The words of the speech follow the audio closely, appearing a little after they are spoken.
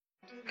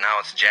Now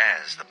it's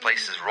jazz. The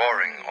place is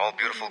roaring. All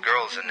beautiful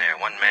girls in there.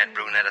 One mad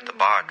brunette at the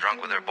bar,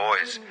 drunk with her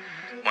boys.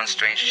 One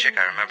strange chick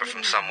I remember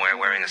from somewhere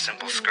wearing a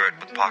simple skirt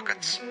with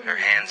pockets. Her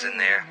hands in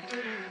there.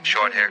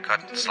 Short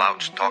haircut,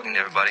 slouched, talking to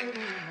everybody.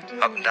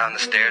 Up and down the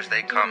stairs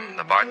they come.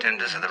 The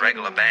bartenders are the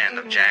regular band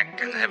of Jack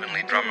and the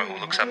heavenly drummer who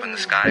looks up in the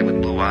sky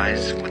with blue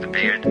eyes, with a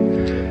beard.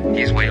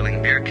 He's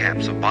wailing beer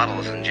caps of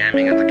bottles and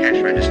jamming at the cash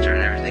register,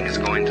 and everything is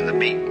going to the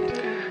beat.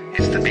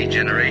 It's the beat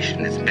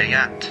generation. It's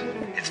Bayat.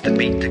 It's the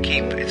beat to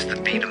keep. It's the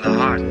beat of the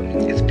heart.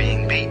 It's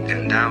being beat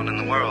and down in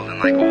the world, and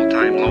like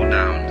old-time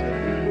low-down.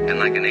 And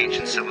like in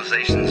ancient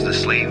civilizations, the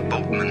slave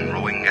boatmen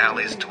rowing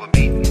galleys to a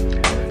beat,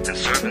 and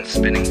servants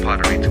spinning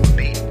pottery to a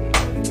beat.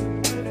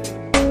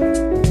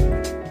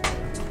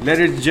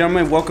 Ladies and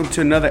gentlemen, welcome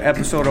to another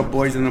episode of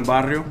Boys in the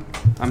Barrio.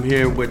 I'm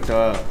here with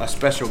a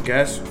special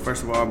guest.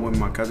 First of all, I'm with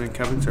my cousin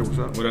Kevin. Say what's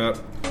up. What up?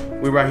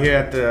 We're right here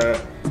at the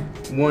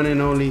one and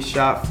only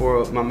shop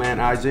for my man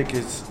Isaac.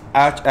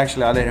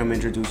 Actually, I'll let him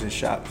introduce his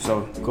shop,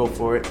 so go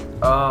for it.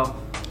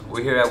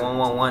 We're here at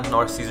 111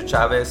 North Cesar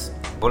Chavez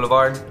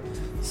Boulevard,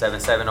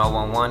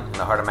 77011 in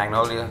the heart of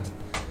Magnolia.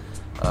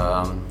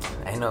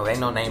 Ain't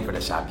no name for the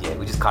shop yet.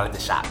 We just call it the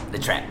shop, the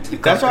trap.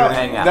 That's why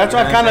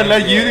I kind of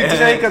let you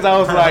say, because I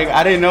was like,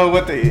 I didn't know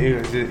what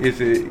is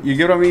it. You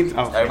get what I mean?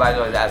 Oh. Everybody's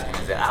always asking,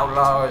 is it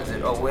Outlaw? Is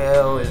it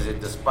Well? Is it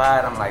the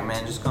Spot? I'm like,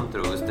 man, just come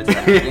through. It's the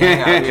trap. We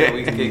hang out here.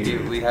 We kick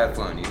it. We have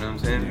fun. You know what I'm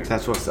saying?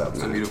 That's what's up.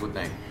 It's a beautiful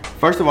thing.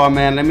 First of all,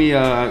 man, let me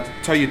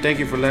tell you thank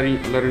you for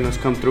letting us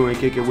come through and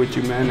kick it with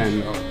you, man.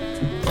 And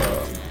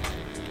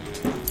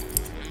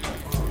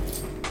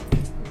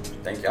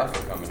thank y'all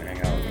for coming to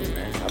hang out with me,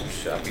 man.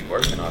 I'll be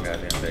working all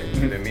goddamn day.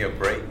 Giving me a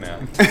break now.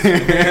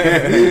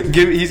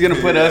 He's gonna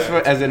put us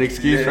as an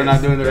excuse for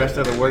not doing the rest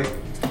of the work.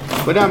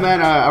 But no,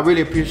 man, I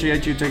really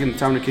appreciate you taking the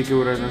time to kick it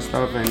with us and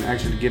stuff, and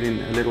actually getting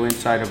a little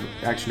insight of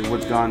actually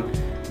what's gone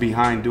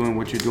behind doing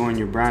what you're doing,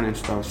 your brand and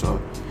stuff.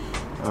 So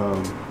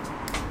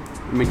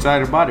I'm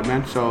excited about it,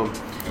 man. So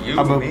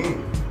I'm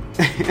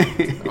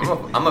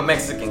a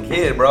Mexican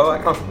kid, bro. I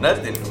come from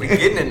nothing. We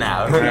getting it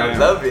now. I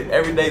love it.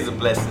 Every day's a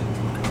blessing.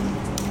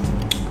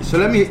 So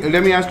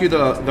let me ask you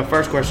the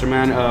first question,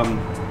 man.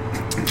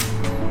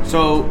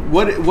 So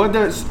what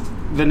does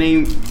the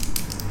name?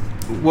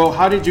 Well,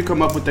 how did you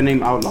come up with the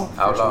name Outlaw?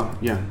 Outlaw.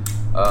 Yeah.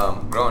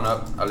 Growing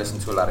up, I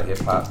listened to a lot of hip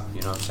hop.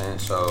 You know what I'm saying?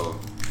 So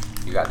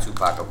you got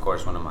Tupac, of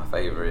course, one of my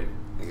favorite.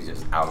 He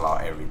just outlaw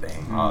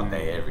everything, all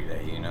day, every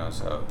day. You know,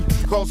 so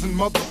causing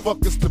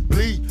motherfuckers to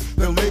bleed.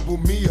 They'll label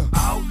me a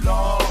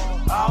outlaw,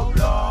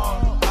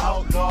 outlaw,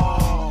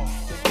 outlaw.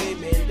 They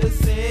came in to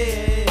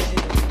say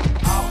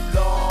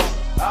outlaw,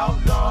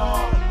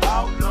 outlaw,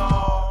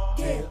 outlaw.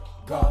 Yeah,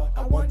 God,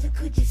 I wonder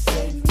could you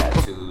save me?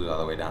 Tattoos all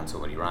the way down to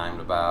what he rhymed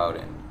about,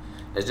 and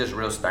it's just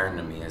real stern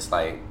to me. It's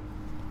like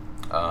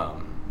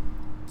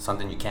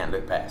something you can't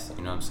look past.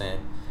 You know what I'm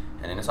saying?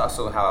 And then it's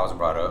also how I was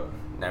brought up.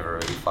 Never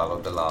really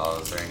followed the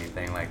laws or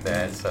anything like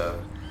that, so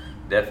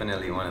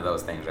definitely one of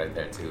those things right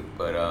there too.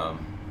 But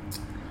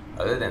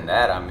other than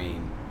that, I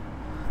mean,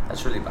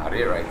 that's really about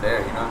it right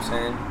there. You know what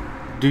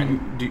I'm saying?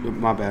 Do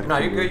my bad. No,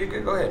 you're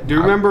good. Go ahead. Do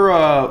you remember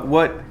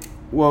what?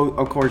 Well,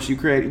 of course, you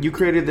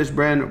created this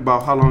brand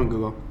about how long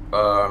ago?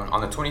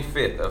 On the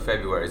 25th of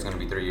February, it's gonna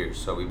be 3 years.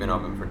 So we've been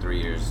open for 3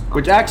 years.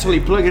 Which actually,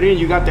 plug it in.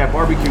 You got that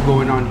barbecue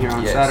going on here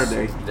on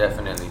Saturday.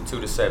 Definitely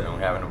 2 to 7. We're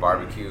having a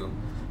barbecue.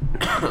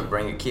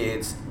 Bring your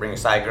kids, bring your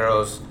side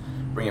girls,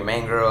 bring your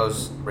main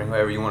girls, bring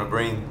whoever you want to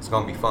bring. It's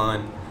going to be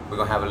fun. We're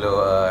going to have a little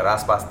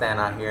raspa stand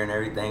out here and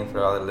everything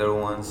for all the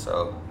little ones.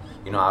 So,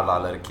 you know, Outlaw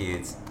love the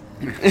kids.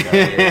 You know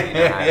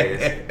how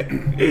it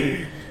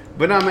is.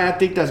 But no, man, I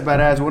think that's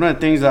badass. One of the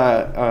things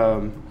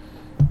I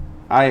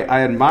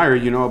admire,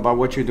 you know, about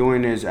what you're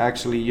doing is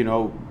actually, you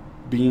know,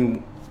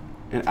 being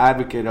an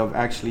advocate of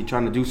actually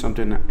trying to do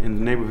something in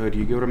the neighborhood.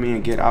 You get what I mean?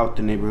 And get out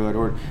the neighborhood,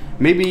 or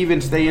maybe even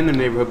stay in the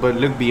neighborhood, but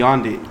look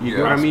beyond it. You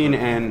get what I mean?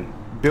 And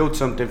build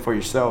something for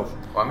yourself.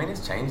 Well, I mean,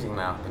 it's changing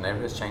now. The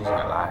neighborhood's changing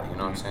a lot. You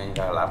know what I'm saying? You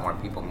got a lot more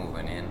people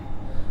moving in.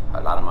 A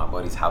lot of my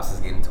buddies'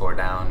 houses getting tore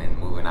down and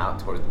moving out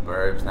towards the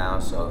burbs now.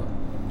 So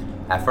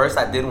at first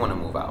I did want to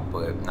move out,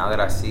 but now that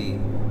I see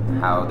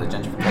how the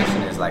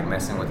gentrification is like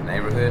messing with the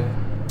neighborhood,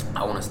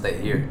 I want to stay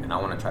here and I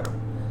want to try to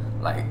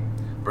like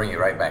bring it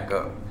right back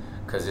up.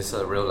 Because it's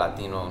a real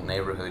Latino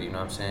neighborhood, you know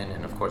what I'm saying?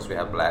 And of course we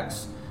have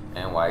blacks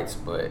and whites,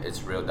 but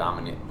it's real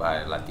dominant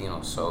by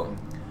Latinos. So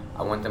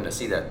I want them to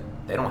see that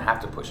they don't have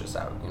to push us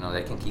out. You know,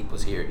 they can keep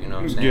us here, you know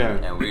what I'm saying? Yeah.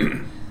 And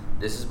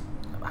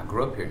I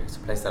grew up here. It's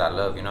a place that I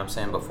love, you know what I'm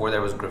saying? Before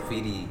there was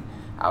graffiti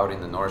out in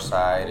the north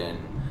side and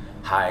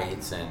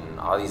Heights and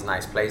all these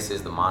nice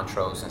places, the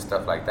Montrose and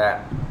stuff like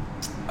that.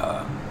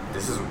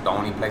 This is the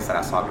only place that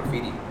I saw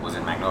graffiti was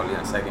in Magnolia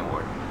and 2nd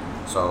Ward.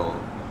 So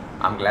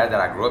I'm glad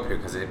that I grew up here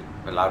because it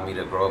allowed me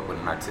to grow up with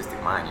an artistic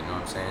mind, you know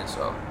what I'm saying?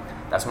 So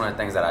that's one of the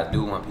things that I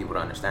do want people to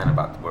understand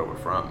about where we're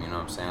from, you know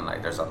what I'm saying?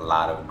 Like, there's a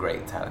lot of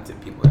great,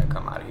 talented people that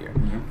come out of here,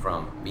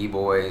 from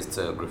b-boys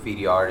to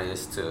graffiti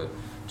artists to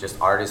just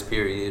artists,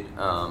 period.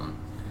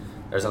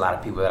 there's a lot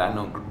of people that I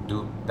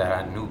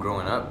knew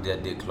growing up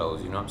that did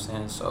clothes, you know what I'm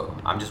saying? So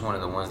I'm just one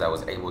of the ones that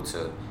was able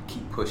to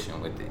keep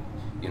pushing with it,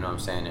 you know what I'm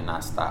saying, and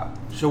not stop.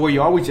 So were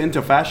you always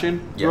into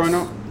fashion growing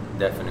up?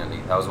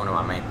 Definitely. That was one of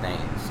my main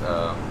things.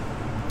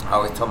 I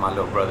always told my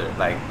little brother,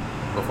 like,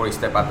 before you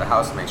step out the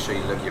house, make sure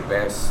you look your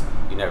best.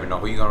 You never know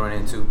who you're gonna run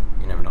into.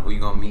 You never know who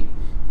you're gonna meet.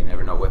 You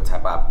never know what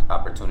type of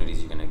opportunities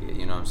you're gonna get,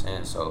 you know what I'm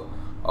saying? So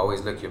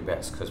always look your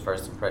best, because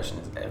first impression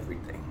is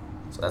everything.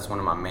 So that's one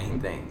of my main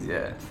things,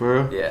 yeah.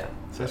 For real? Yeah.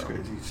 That's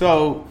crazy.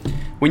 So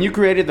when you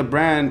created the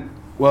brand,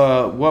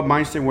 what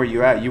mindset were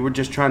you at? You were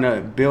just trying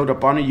to build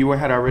up on it? You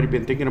had already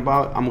been thinking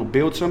about, I'm gonna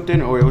build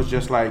something? Or it was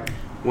just like,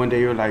 one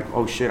day you're like,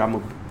 oh shit, I'm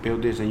gonna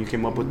build this, and you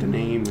came up with the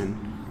name? And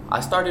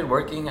I started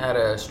working at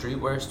a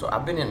streetwear store.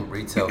 I've been in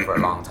retail for a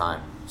long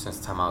time. Since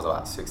the time I was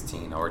about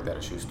 16, I worked at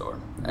a shoe store.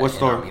 What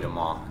store? In Alameda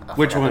Mall.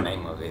 Which one? The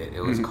name of it.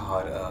 It was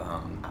called,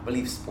 I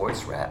believe,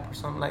 Sports Rap or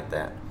something like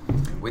that.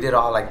 We did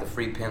all like the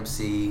free Pimp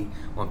C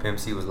when Pimp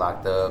C was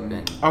locked up,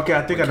 and okay,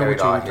 I think I know what you're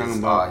talking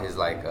about. All his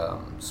like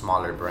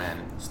smaller brand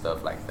and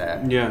stuff like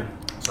that. Yeah.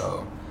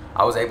 So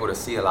I was able to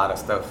see a lot of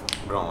stuff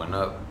growing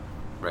up.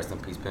 Rest in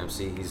peace, Pimp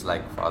C. He's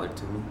like father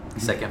to me,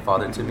 second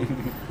father to me.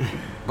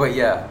 But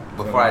yeah,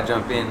 before I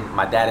jump in,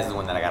 my dad is the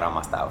one that I got all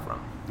my style from.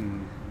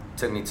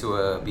 Took me to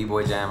a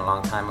B-boy jam a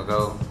long time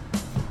ago.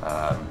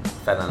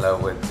 Fell in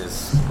love with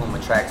this Puma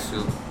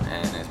tracksuit,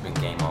 and it's been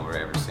game over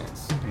ever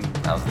since.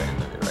 That was the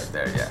end of it right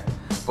there, yeah.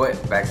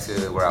 But back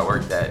to where I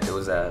worked at, it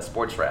was a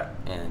Sports Rap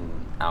in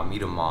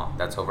Alameda Mall.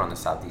 That's over on the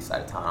southeast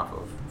side of town off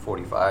of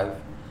 45.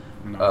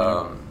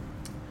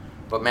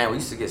 But man, we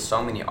used to get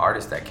so many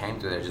artists that came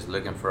through there just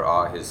looking for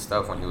all his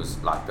stuff when he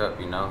was locked up,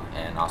 you know.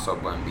 And also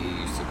Bun B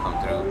used to come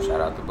through.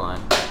 Shout out to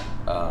Bun.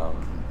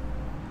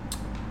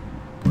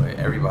 But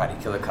everybody,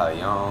 Killer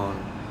Calion,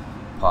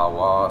 Paul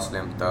Wall,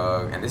 Slim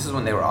Thug, and this is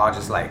when they were all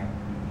just like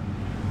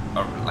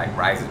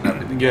rising up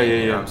at the game.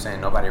 You know what I'm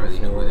saying? Nobody really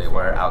knew who they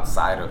were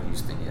outside of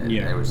Houston yet.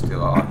 Yeah. They were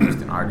still all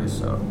Houston artists,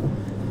 so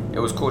it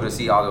was cool to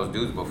see all those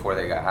dudes before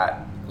they got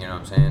hot. You know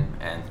what I'm saying?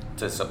 And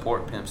to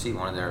support Pimp C,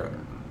 one of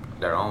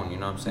their own. You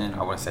know what I'm saying?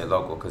 I wouldn't say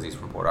local because he's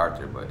from Port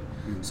Arthur, but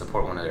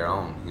support one of their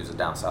own. He was a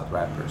down south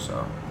rapper,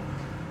 so.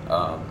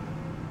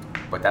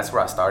 But that's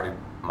where I started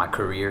my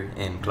career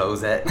in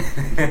clothes at.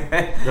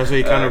 That's where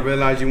you kind of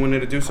realized you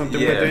wanted to do something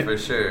with it? Yeah, for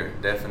sure,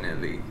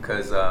 definitely.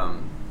 Because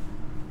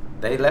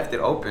they left it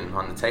open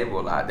on the table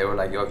a lot. They were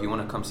like, yo, if you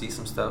want to come see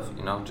some stuff,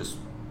 you know, just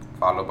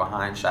follow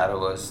behind,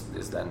 shadow us,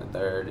 this, that, and the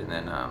third. And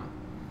then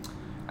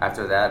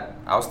after that,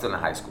 I was still in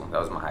high school. That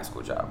was my high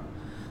school job.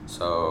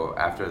 So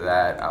after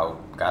that, I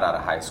got out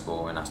of high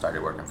school and I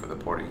started working for the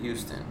Port of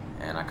Houston.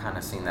 And I kind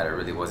of seen that it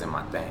really wasn't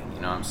my thing.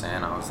 You know what I'm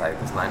saying? I was like,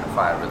 this 9 to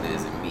 5 really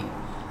isn't me.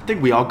 I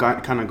think we all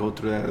kind of go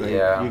through that. Like,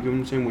 yeah. You get what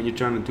I'm saying? When you're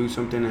trying to do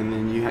something and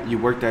then you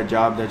work that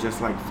job that's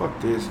just like, fuck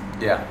this.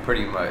 Yeah,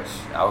 pretty much.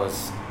 I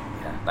was,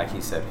 like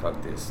he said,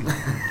 fuck this.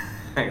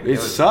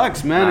 It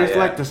sucks, man. It's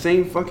like the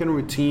same fucking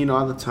routine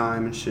all the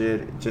time and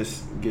shit. It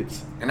just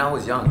gets... And I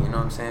was young, you know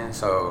what I'm saying?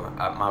 So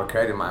my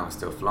creative mind was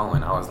still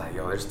flowing. I was like,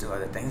 yo, there's still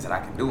other things that I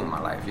can do in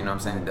my life. You know what I'm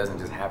saying? It doesn't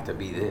just have to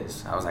be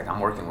this. I was like, I'm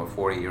working with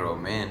 40-year-old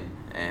men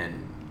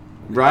and...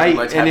 Right,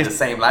 much and have the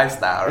same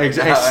lifestyle. Right? It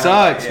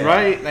sucks,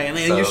 right? Like, and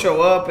then you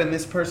show up, and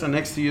this person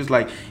next to you is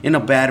like in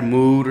a bad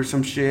mood or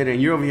some shit, and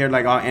you're over here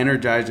like all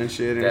energized and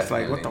shit, and It's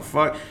like, what the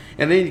fuck?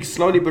 And then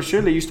slowly but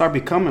surely you start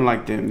becoming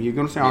like them. You're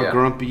gonna say all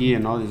grumpy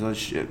and all this other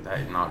shit.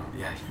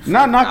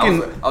 Not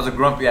knocking. I was a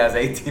grumpy ass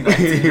 18,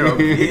 19-year-old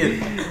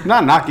kid.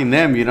 Not knocking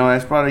them, you know.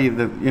 That's probably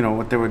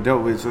what they were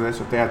dealt with, so that's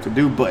what they have to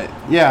do. But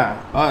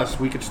yeah, us,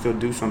 we could still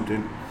do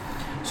something.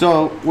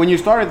 So when you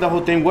started the whole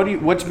thing,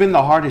 what's been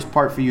the hardest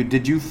part for you?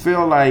 Did you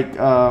feel like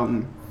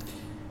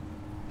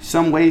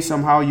some way,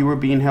 somehow you were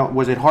being held?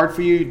 Was it hard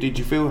for you? Did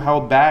you feel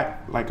held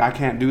back? Like, I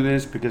can't do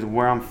this because of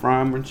where I'm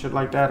from and shit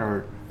like that?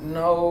 Or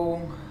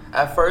no.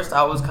 At first,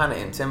 I was kind of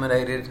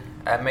intimidated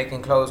at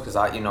making clothes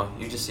because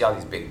you just see all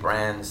these big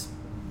brands,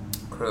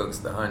 Crooks,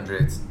 the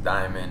Hundreds,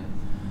 Diamond.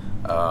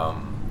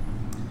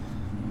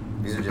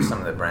 These are just some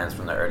of the brands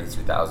from the early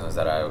 2000s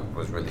that I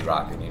was really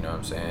rocking. You know what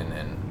I'm saying?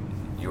 And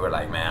you were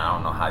like, man, I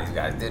don't know how these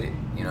guys did it.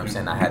 You know what I'm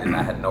saying? I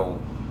had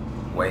no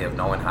way of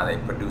knowing how they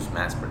produced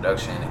mass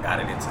production and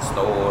got it into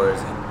stores.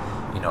 And,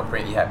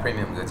 you had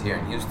premium goods here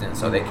in Houston,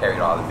 so they carried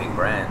all the big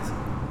brands.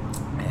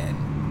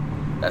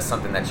 And that's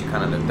something that you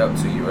kind of looked up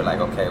to. You were like,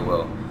 okay,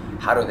 well,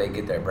 how do they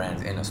get their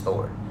brands in a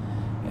store?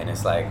 And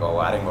it's like, oh,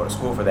 I didn't go to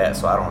school for that,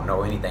 so I don't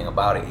know anything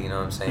about it. You know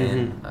what I'm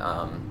saying?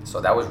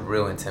 So that was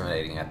real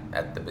intimidating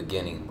at the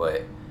beginning.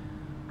 But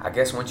I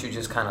guess once you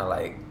just kind of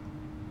like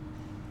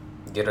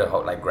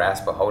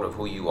grasp a hold of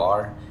who you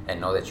are and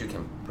know that you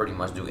can pretty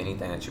much do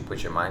anything that you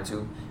put your mind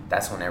to,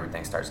 that's when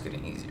everything starts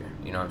getting easier.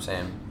 You know what I'm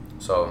saying?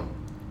 So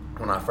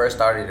when I first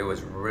started, it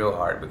was real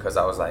hard because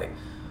I was like,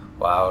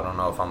 well, I don't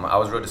know if I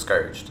was real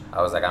discouraged.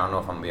 I was like, I don't know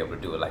if I'm gonna be able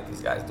to do it like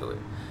these guys do it.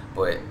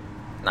 But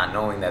not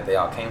knowing that they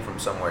all came from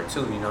somewhere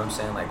too, you know what I'm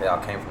saying? Like, they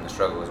all came from the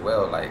struggle as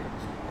well. Like,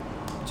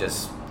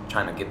 just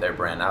trying to get their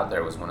brand out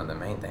there was one of the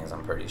main things,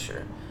 I'm pretty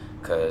sure.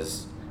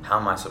 Because how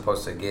am I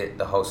supposed to get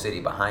the whole city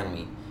behind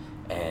me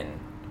and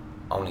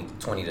only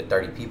 20 to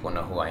 30 people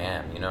know who I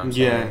am. You know what I'm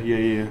saying?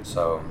 Yeah.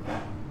 So,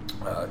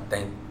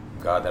 thank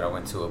God that I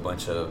went to a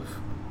bunch of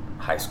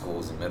high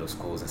schools and middle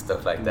schools and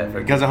stuff like that.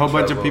 Because a whole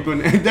bunch of people.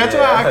 That's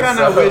why I kind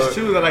of wish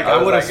too that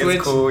I would have switched.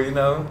 It's cool, you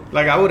know.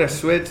 Like I would have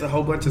switched a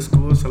whole bunch of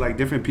schools so like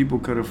different people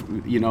could have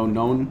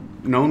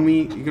known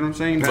me. You get what I'm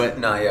saying? But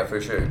no, yeah, for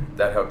sure,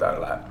 that helped out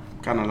a lot.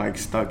 Kind of like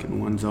stuck in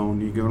one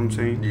zone. You get what I'm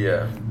saying?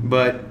 Yeah.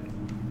 But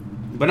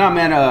no,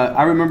 man.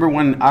 I remember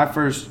when I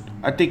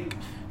think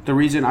the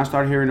reason I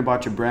started hearing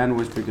about your brand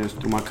was because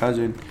through my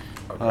cousin.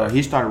 Okay.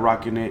 He started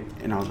rocking it,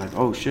 and I was like,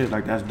 "Oh shit,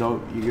 like that's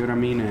dope." You get what I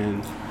mean?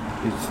 And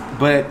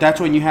but that's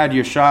when you had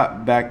your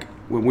shop back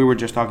when we were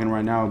just talking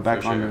right now,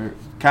 back on the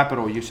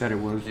Capitol. You said it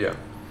was. Yeah.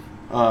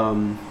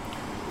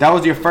 That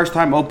was your first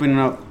time opening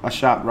up a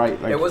shop,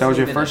 right? Like it wasn't that was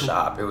your even first a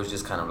shop. It was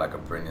just kind of like a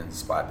printing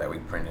spot that we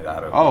printed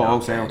out of. Oh,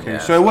 okay. Yeah,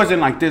 so it wasn't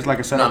like this, like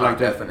a setup like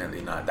that.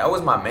 Definitely not. That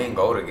was my main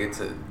goal to get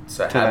to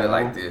have it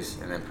like this,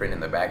 and then print in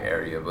the back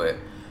area, but.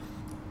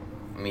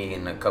 Me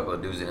and a couple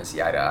of dudes didn't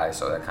see eye to eye,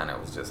 so that kind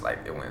of was just like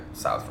it went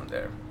south from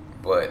there.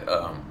 But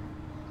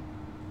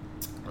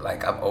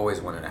like I've always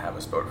wanted to have a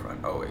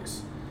storefront,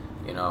 always.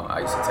 You know,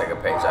 I used to take a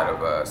page out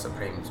of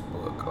Supreme's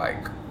book.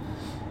 Like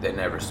they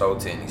never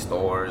sold to any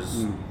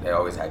stores. They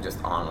always had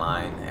just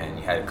online, and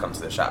you had to come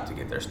to the shop to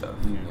get their stuff.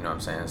 You know what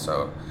I'm saying?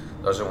 So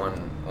those are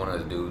one of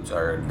the dudes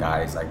or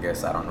guys. I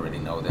guess I don't really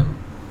know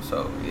them.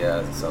 So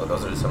yeah, so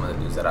those are some of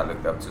the dudes that I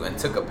looked up to and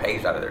took a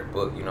page out of their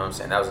book. You know what I'm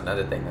saying? That was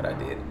another thing that I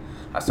did.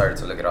 I started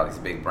to look at all these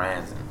big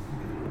brands,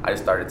 and I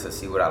just started to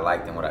see what I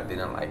liked and what I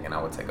didn't like, and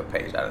I would take a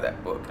page out of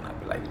that book, and I'd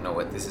be like, you know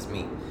what, this is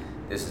me,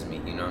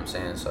 you know what I'm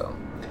saying? So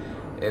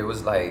it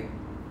was like,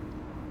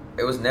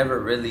 it was never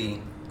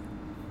really,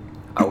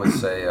 I would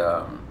say,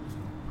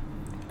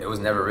 it was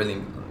never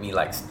really me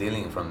like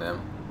stealing from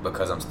them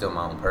because I'm still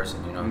my own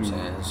person, you know what I'm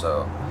saying?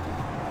 So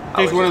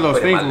I was one of those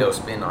putting things. My little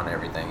spin on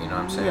everything, you know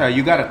what I'm saying? Yeah,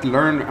 you gotta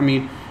learn. I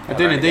mean, at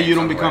the end of the day, you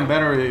don't become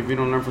somewhere. better if you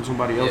don't learn from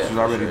somebody else who's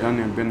already sure. done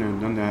there, been there, and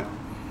done that.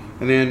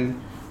 And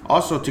then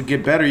also to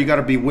get better, you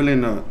gotta be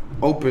willing to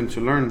open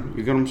to learn.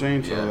 You get what I'm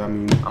saying? So Yeah. I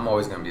mean, I'm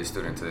always gonna be a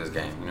student to this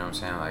game. You know what I'm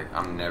saying? Like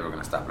I'm never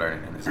gonna stop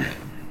learning in this game.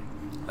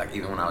 Like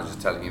even when I was just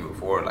telling you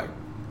before, like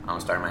I'm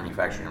gonna start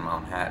manufacturing my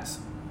own hats.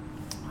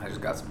 I just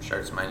got some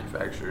shirts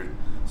manufactured,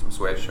 some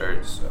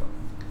sweatshirts. So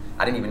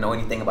I didn't even know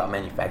anything about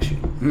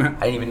manufacturing.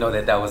 I didn't even know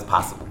that was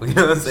possible. You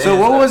know what I'm saying? so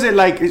what was it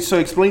like? So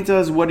explain to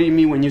us, what do you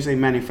mean when you say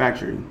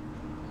manufacturing?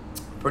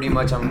 Pretty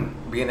much, I'm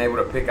being able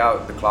to pick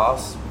out the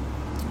cloths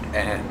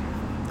and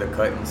the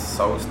cut and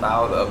sew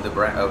style of the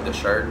brand of the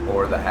shirt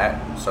or the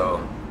hat.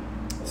 So,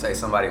 say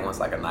somebody wants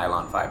like a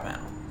nylon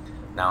 5-panel.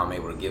 Now I'm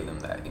able to give them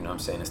that. You know what I'm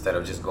saying? Instead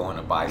of just going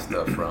to buy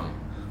stuff from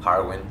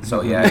Harwin.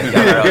 So yeah, if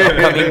y'all are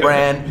an upcoming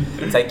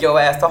brand, take your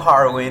ass to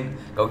Harwin.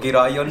 Go get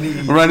all your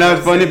needs. Right now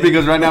it's funny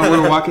because right now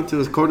we're walking to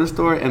this corner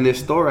store, and this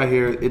store right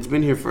here, it's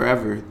been here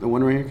forever. The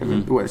one right here,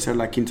 because it said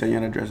like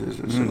quinceañera dresses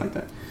and shit like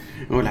that.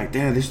 And we're like,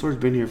 damn, this store's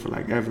been here for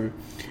like ever.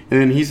 And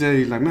then he's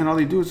like, man, all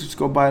they do is just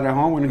go buy it at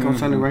home when it comes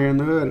sell it right here in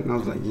the hood. And I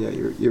was like, yeah,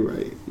 you're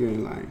right. You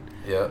ain't lying.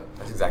 Yeah,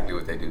 that's exactly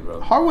what they do,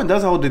 bro. Harwin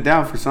does hold it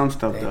down for some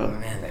stuff, though.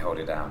 Man, they hold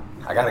it down.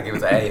 I gotta give it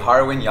to, hey,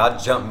 Harwin, y'all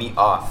jumped me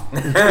off.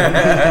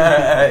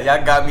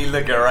 Y'all got me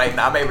looking right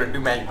now. I'm able to do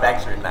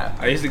manufacturing now.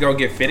 I used to go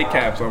get fitted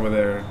caps over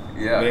there.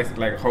 Yeah. They,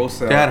 like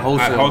wholesale. They had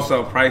wholesale. At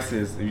wholesale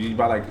prices. If you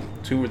buy like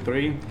 2 or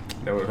 3,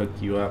 they would hook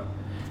you up.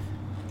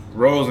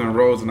 Rows and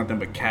rows of nothing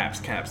but caps.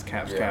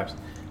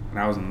 And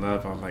I was in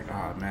love. I was like,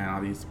 oh man,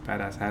 all these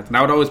badass hats. And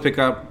I would always pick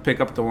up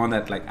the one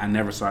that like I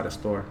never saw at a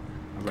store.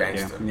 Like,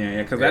 Gangster.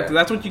 Yeah, because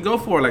that's what you go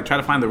for. Like try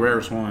to find the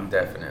rarest one.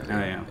 Definitely.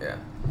 Yeah.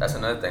 That's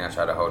another thing I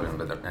try to hold in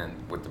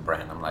with the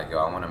brand. I'm like, yo,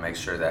 I want to make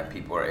sure that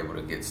people are able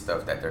to get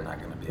stuff that they're not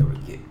going to be able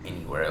to get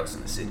anywhere else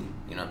in the city.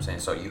 You know what I'm saying?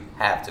 So you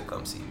have to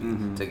come see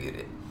me to get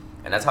it.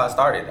 And that's how it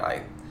started,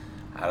 like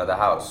out of the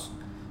house.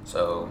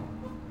 So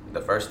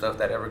the first stuff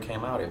that ever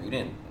came out, if you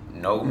didn't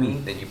know me,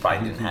 then you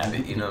probably didn't have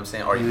it. You know what I'm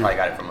saying? Or you probably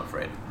got it from a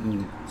friend.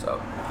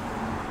 So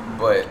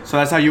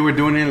that's how you were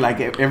doing it. Like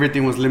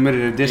everything was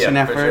limited edition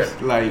at first.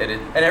 Sure. Like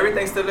and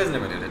everything still is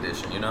limited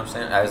edition. You know what I'm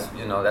saying? As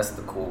you know, that's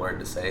the cool word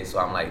to say. So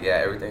I'm like,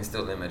 yeah, everything's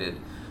still limited.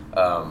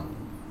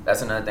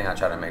 That's another thing I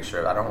try to make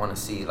sure. I don't want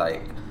to see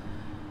like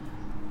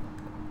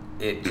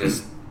it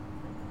just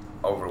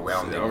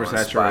overwhelmed.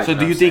 Oversaturated. So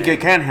do you think it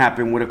can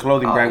happen with a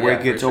clothing brand where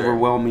it gets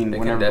overwhelming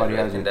when everybody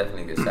has it? It can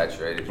definitely get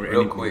saturated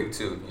real quick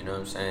too. You know what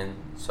I'm saying?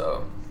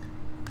 So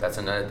that's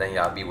another thing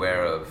y'all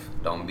beware of.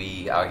 Don't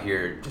be out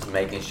here just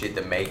making shit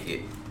to make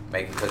it.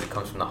 Make it because it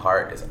comes from the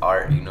heart. It's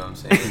art. You know what I'm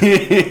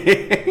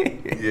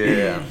saying?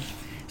 Yeah.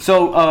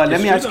 So let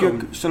me ask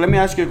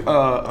you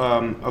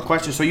a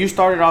question. So you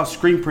started off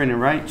screen printing,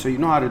 right? So you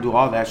know how to do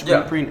all that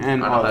screen print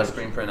and I know all how that. to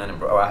screen print and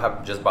embroider. I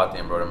have just bought the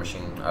embroidery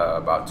machine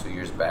about 2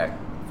 years back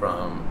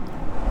from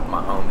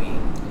my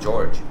homie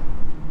George.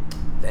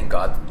 Thank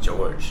God for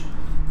George,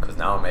 because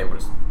now I'm able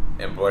to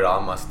embroider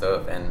all my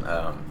stuff. And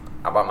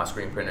I bought my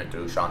screen printer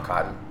through Sean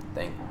Cotton.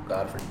 Thank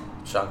God for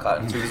Sean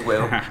Cotton too as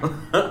well.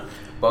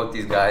 Both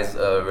these guys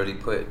really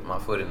put my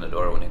foot in the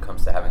door when it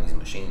comes to having these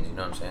machines. You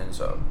know what I'm saying?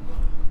 So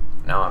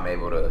Now I'm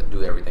able to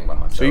do everything by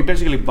myself. So you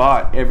basically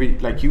bought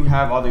you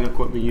have all the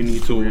equipment you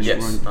need to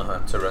Yes,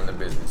 run. to run the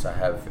business. I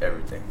have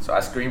everything. So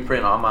I screen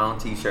print all my own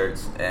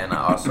T-shirts, and I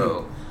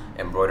also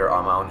embroider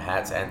all my own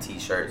hats and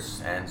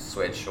T-shirts and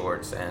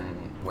sweatshorts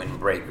and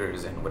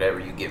windbreakers and whatever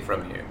you get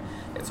from here.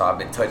 It's all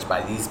been touched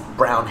by these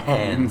brown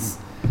hands.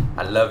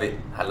 I love it.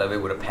 I love it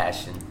with a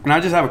passion. And I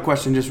just have a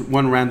question, just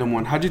one random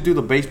one. How'd you do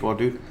the baseball,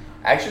 dude?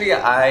 Actually,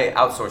 I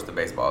outsourced the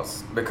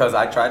baseballs because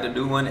I tried to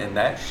do one, and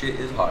that shit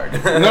is hard.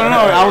 No.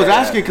 I was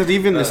asking because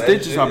even the that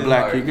stitches shit are is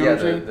black. hard. You get Yeah, what I'm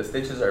saying? the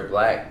stitches are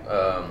black.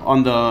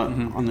 On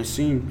the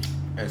seam.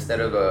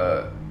 Instead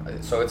of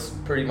so it's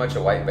pretty much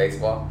a white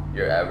baseball,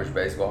 your average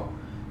baseball,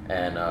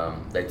 and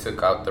they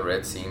took out the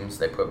red seams,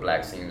 they put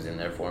black seams in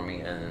there for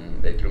me,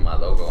 and they threw my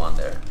logo on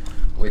there,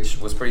 which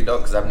was pretty dope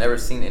because I've never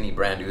seen any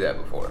brand do that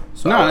before.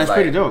 So No, I was that's like,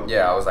 pretty dope.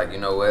 Yeah, I was like, you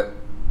know what,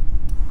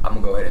 I'm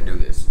gonna go ahead and do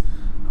this.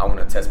 I want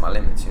to test my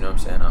limits, you know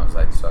what I'm saying? I was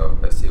like, so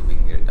let's see if we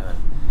can get it done.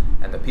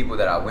 And the people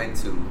that I went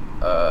to,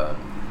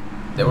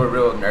 they were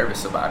real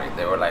nervous about it.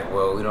 They were like,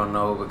 well, we don't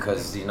know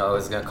because, you know,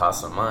 it's going to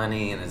cost some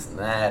money and this and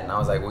that. And I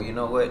was like, well, you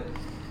know what?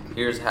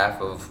 Here's half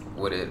of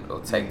what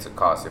it'll take to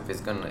cost. If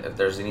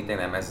there's anything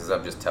that messes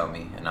up, just tell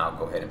me and I'll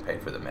go ahead and pay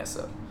for the mess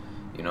up.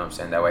 You know what I'm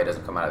saying? That way it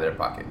doesn't come out of their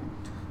pocket.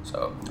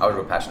 So I was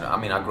real passionate. I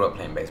mean, I grew up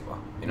playing baseball.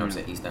 You know what I'm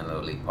saying? East End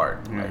Little League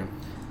Park. Like,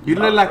 You I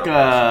look was like real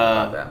passionate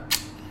about a that.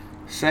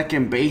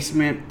 second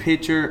baseman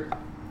pitcher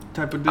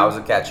type of dude. I was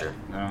a catcher.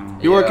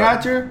 You were a Yeah,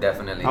 catcher?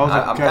 Definitely. I was a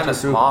I'm kind catcher of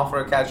too. small for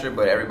a catcher,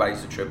 but everybody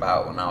used to trip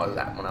out when I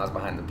was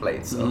behind the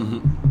plate.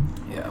 So,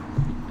 yeah.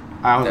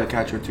 I was a Definitely.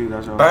 catcher too.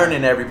 That's all.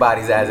 Burning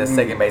everybody's ass at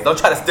second base. Don't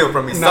try to steal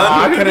from me, No,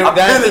 son. I couldn't. I'm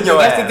That's, feeling your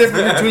that's the ass.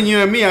 difference between you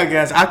and me, I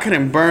guess. I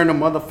couldn't burn a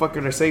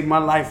motherfucker to save my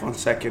life on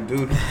second,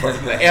 dude.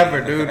 Ever,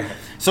 dude.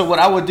 So what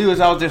I would do is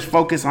I would just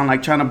focus on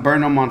like trying to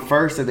burn them on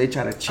first, and they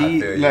try to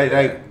cheat, feel you, like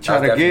yeah. try That's to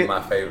get. definitely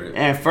my favorite.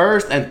 And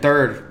first and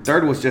third.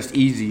 Third was just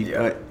easy, Yeah.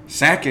 but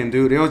second,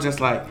 dude, it was just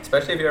like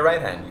Especially if you're a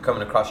right hand, you're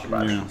coming across your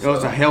body. it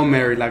was a Hail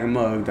Mary like a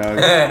mug, dog.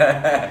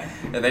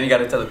 And then you got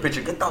to tell the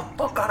pitcher, get the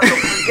fuck out of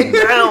the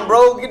get down,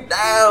 bro, get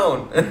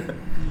down.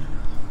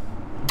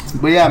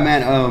 But yeah,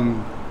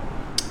 man.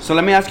 So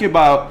let me ask you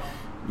about,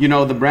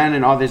 the brand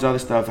and all this other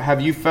stuff. Have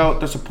you felt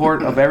the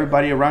support of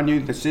everybody around you,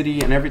 the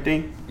city and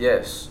everything?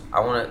 Yes, I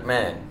want to,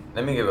 man,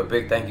 let me give a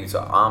big thank you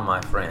to all my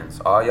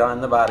friends, all y'all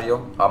in the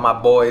barrio, all my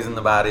boys in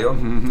the barrio,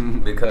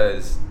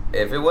 because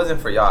if it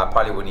wasn't for y'all, I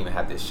probably wouldn't even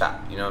have this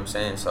shot, you know what I'm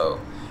saying? So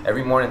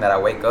every morning that I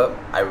wake up,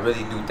 I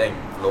really do thank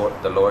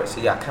the Lord.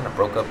 See, I kind of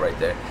broke up right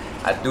there.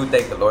 I do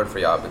thank the Lord for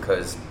y'all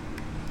because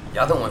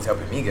y'all the ones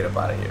helping me get up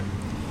out of here.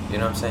 You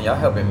know what I'm saying? Y'all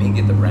helping me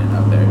get the brand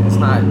out there. It's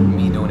not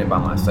me doing it by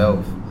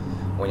myself.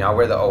 When y'all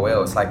wear the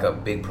OL, it's like a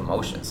big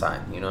promotion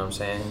sign. You know what I'm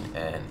saying?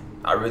 And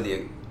I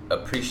really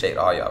appreciate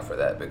all y'all for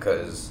that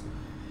because,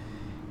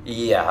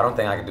 yeah, I don't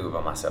think I could do it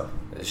by myself.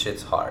 This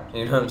shit's hard.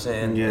 You know what I'm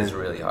saying? Yeah. It's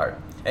really hard.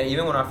 And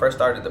even when I first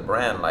started the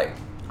brand, like,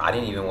 I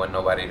didn't even want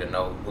nobody to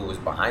know who was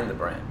behind the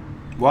brand.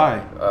 Why?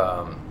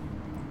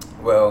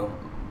 Well,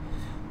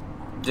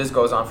 just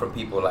goes on from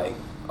people like,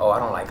 oh, I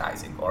don't like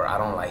Isaac, or I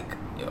don't like,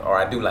 or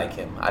I do like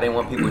him. I didn't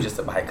want people just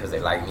to buy it because they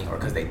like me or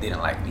because they didn't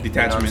like me.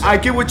 Detachment. You know what I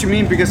get what you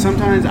mean because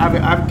sometimes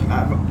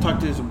I've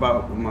talked this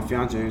about with my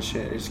fiance and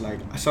shit. It's like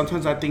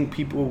sometimes I think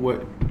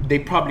people they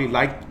probably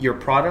like your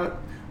product,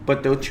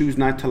 but they'll choose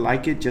not to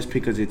like it just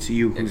because it's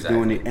you who's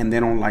doing it and they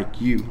don't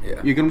like you.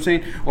 Yeah. You get what I'm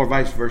saying? Or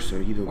vice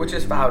versa. Either Which way,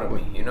 is foul to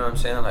me, you know what I'm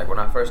saying? Like when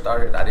I first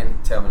started, I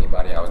didn't tell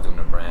anybody I was doing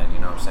a brand, you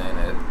know what I'm saying?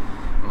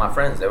 And my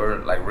friends, they were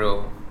like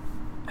real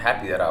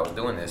happy that I was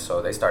doing this,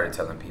 so they started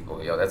telling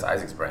people, yo, that's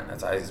Isaac's brand,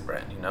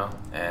 you know?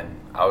 And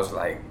I was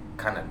like,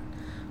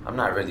 I'm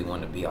not really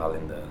one to be all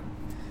in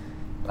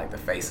the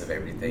face of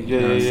everything, you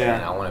know what I'm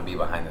saying? I want to be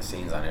behind the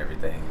scenes on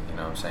everything, you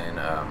know what I'm saying?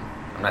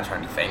 I'm not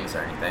trying to be famous or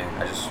anything.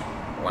 I just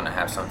want to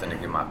have something to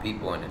give my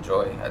people and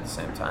enjoy at the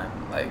same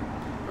time, like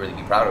really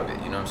be proud of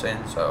it, you know what I'm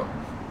saying? So,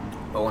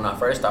 but when I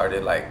first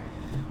started, like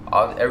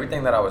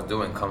everything that I was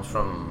doing comes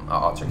from an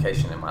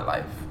altercation in my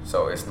life.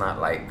 So it's not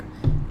like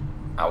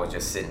I was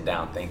just sitting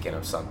down thinking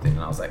of something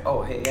and I was like,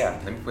 oh, hey, yeah,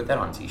 let me put that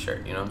on a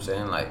t-shirt. You know what I'm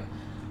saying? Like,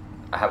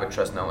 I have a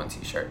Trust No One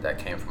t-shirt that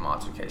came from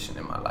altercation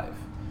in my life.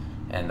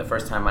 And the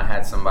first time I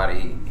had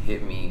somebody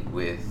hit me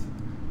with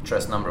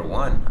Trust Number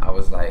One, I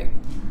was like,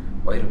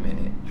 wait a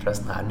minute,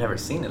 I've never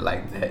seen it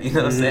like that. You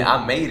know what I'm saying?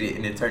 I made it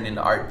and it turned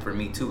into art for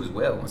me too as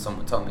well. When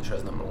someone told me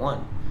Trust Number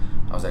One,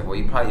 I was like, well,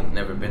 you probably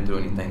never been through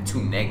anything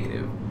too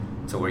negative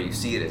to where you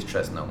see it as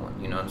Trust No One.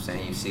 You know what I'm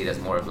saying? You see it as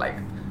more of like,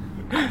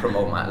 I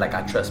promote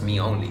I trust me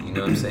only, you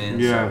know what I'm saying?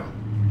 Yeah. So,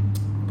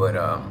 but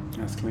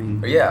that's clean.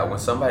 But yeah, when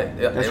somebody,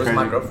 it was crazy.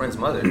 my girlfriend's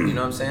mother, you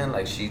know what I'm saying?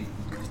 Like she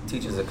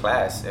teaches a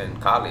class in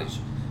college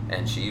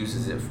and she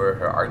uses it for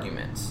her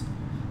arguments.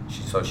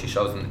 So she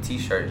shows them the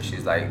t-shirt and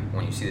she's like,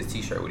 when you see this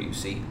t-shirt, what do you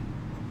see?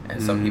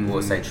 And some people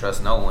would say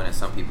Trust No One and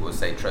some people would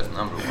say Trust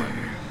Number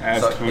One.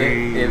 That's so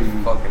clean. it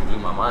fucking blew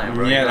my mind,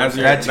 bro. Yeah, you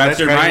know that's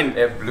your crazy. mind.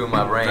 It blew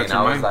my brain. That's I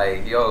your was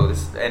mind. like, yo,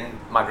 this, and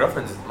my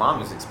girlfriend's mom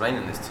was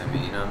explaining this to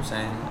me, you know what I'm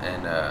saying?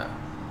 And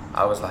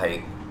I was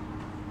like,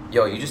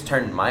 yo, you just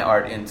turned my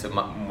art into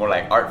more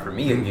like art for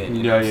me again.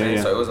 You know what I'm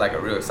saying? So it was like a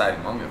real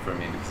exciting moment for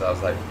me because I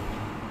was like,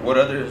 what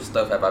other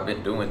stuff have I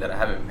been doing that I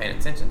haven't been paying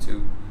attention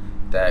to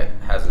that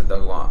has a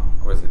double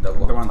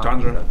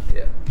entendre?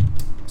 Yeah.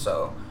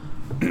 So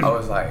I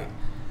was like,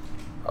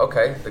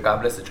 okay, the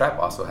God Bless the Trap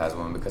also has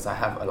one because I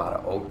have a lot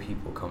of old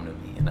people come to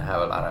me and I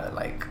have a lot of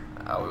like,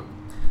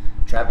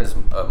 trap is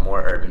a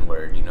more urban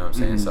word, you know what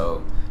I'm saying?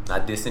 So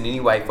not dissing any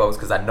white folks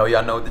because I know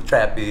y'all know what the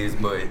trap is,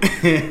 but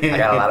I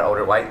got a lot of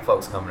older white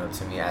folks coming up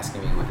to me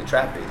asking me what the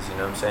trap is, you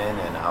know what I'm saying?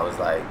 And I was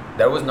like,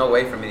 there was no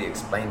way for me to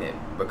explain it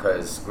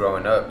because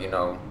growing up, you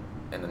know,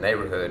 in the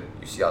neighborhood,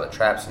 you see all the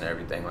traps and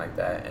everything like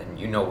that, and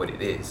you know what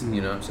it is,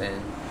 you know what I'm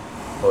saying?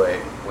 But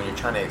when you're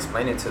trying to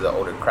explain it to the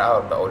older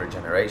crowd, the older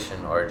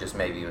generation, or just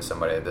maybe even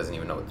somebody that doesn't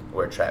even know what the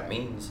word trap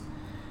means,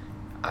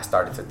 I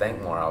started to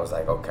think more. I was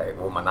like, okay,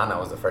 well, my nana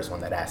was the first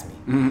one that asked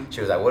me.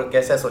 She was like, well,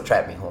 guess that's what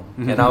trap me home.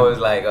 And I was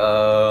like,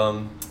 I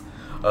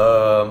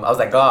was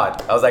like,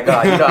 God. You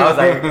know,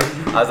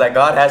 I was like,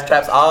 God has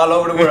traps all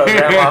over the world,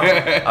 Grandma.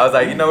 I was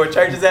like, you know where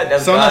church is at?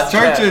 That's God's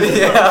churches.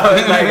 Trap. Yeah, I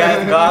was like,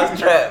 that's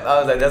God's trap. I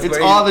was like, that's it's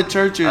where all the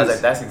churches. I was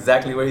like, that's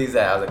exactly where he's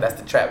at. I was like,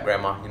 that's the trap,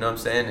 Grandma. You know what I'm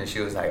saying? And she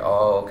was like,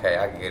 oh, okay,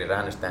 I get it. I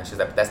understand. She's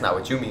like, but that's not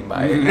what you mean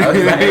by it.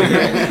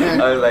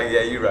 I was like,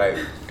 yeah, you're right.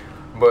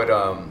 But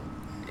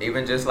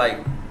even just like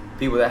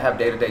people that have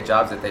day-to-day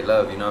jobs that they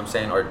love, you know what I'm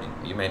saying? Or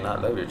you may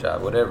not love your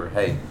job, whatever.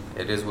 Hey,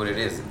 it is what it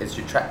is. It's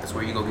your trap. That's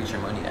where you go get your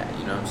money at.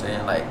 You know what I'm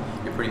saying? Like,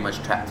 you're pretty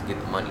much trapped to get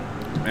the money.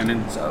 And then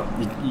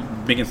you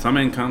making some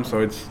income, so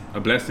it's a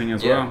blessing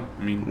as well.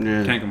 I mean,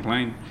 you can't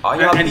complain. All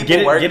y'all and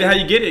people working. Get it how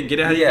you get it. Get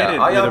it how you get it.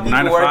 All y'all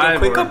people working.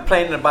 Quit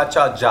complaining about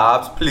y'all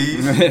jobs,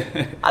 please.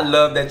 I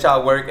love that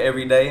y'all work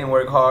every day and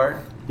work hard.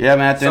 Yeah,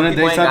 man. At the end of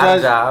the day,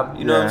 sometimes, job,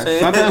 you know what I'm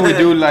saying? Sometimes we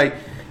do like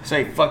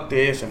say fuck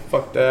this and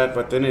fuck that,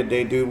 but then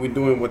they do. We're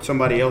doing what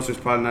somebody else is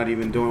probably not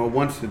even doing or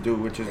wants to do,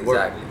 which is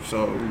work.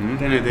 So at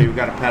the end of the day, we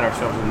gotta pat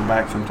ourselves on the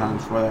back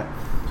sometimes for that.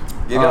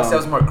 Give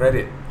yourselves more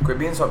credit. Quit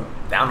being so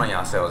down on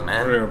yourselves,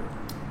 man.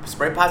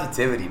 Spread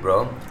positivity,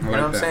 bro. You know what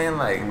I'm saying?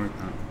 Like,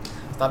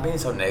 stop being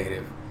so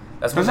negative.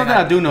 That's something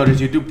I do notice.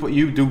 You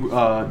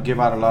do give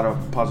out a lot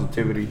of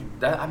positivity.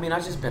 I mean,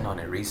 I've just been on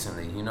it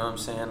recently. You know what I'm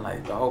saying?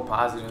 Like, the whole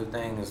positive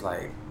thing is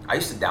like, I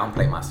used to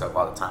downplay myself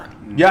all the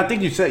time. Yeah, I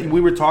think you said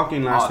we were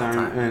talking last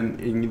time, and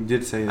you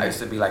did say that. I used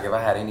to be like, if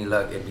I had any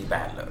luck, it'd be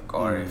bad luck,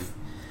 or if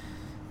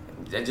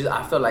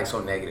I feel like so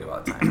negative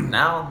all the time.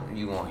 Now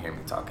you won't hear me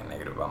talking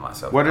negative about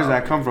myself. Where does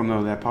that come from,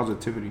 though? That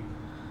positivity?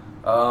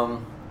 I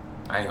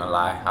ain't gonna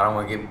lie. I don't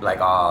want to get like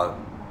all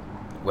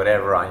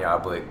whatever on y'all,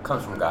 but it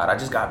comes from God. I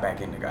just got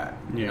back into God.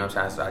 You know what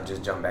I'm saying? So I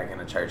just jumped back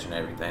into church and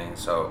everything.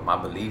 So my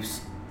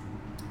beliefs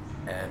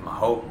and my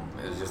hope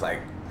is just like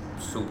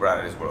super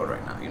out of this world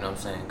right now. You know what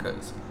I'm saying?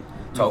 Because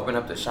to open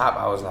up the shop,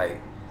 I was like,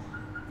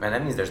 man,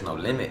 that means there's no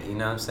limit. You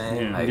know what I'm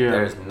saying?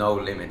 There's no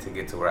limit to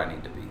get to where I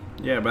need to be.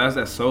 Yeah, but that's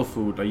that soul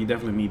food. Like, you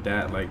definitely need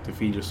that, like, to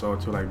feed your soul,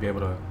 to like be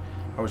able to.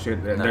 Oh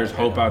shit, there's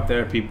hope out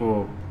there.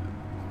 People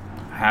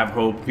have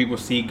hope. People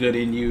see good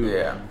in you.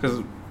 Yeah.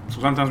 Because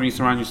sometimes when you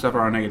surround yourself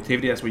around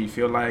negativity, that's what you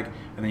feel like,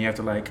 and then you have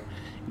to like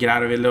get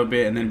out of it a little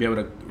bit, and then be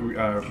able to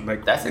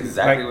like. That's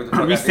exactly what the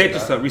fuck reset I did,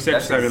 yourself. Reset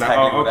that's yourself. Exactly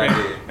You're like,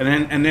 oh,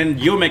 okay, and then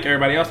you'll make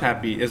everybody else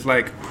happy. It's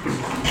like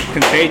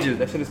contagious.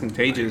 That shit is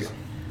contagious.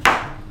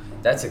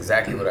 That's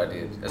exactly what I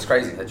did. It's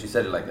crazy that you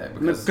said it like that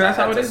because I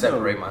had to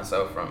separate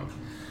myself from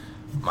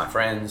my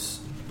friends,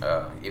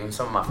 even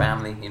some of my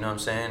family, you know what I'm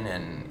saying,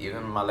 and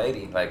even my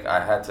lady. Like,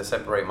 I had to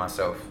separate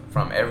myself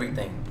from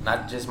everything,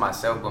 not just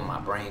myself, but my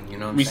brain. You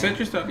know what I'm saying? Reset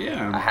yourself,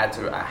 yeah. I had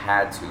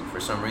to. For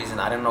some reason,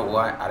 I didn't know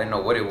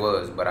what it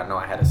was, but I know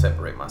I had to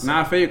separate myself. Nah,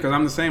 I feel you, because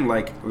I'm the same.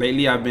 Like,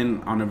 lately, I've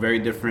been on a very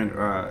different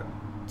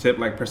tip,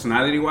 like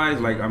personality wise.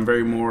 Like, I'm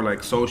very more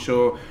like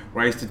social,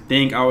 where I used to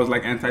think I was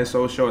like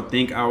antisocial,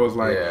 think I was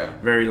like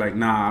very like,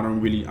 nah,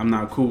 I'm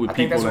not cool with I people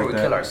think that's like where we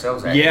that. kill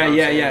ourselves at, yeah, you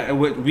know yeah.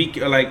 We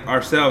like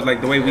ourselves, like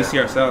the way we see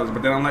ourselves.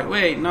 But then I'm like,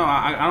 wait, no,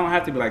 I don't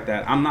have to be like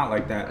that. I'm not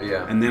like that.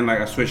 Yeah. And then like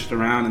I switched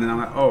around, and then I'm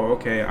like, oh,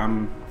 okay,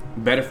 I'm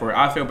better for it.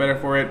 I feel better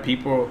for it.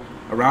 People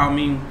around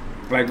me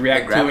like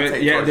react to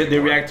it. Yeah, they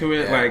react to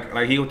it. Yeah.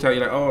 Like he will tell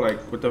you like, oh, like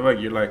what the fuck?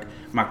 You're like,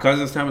 my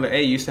cousins tell me like,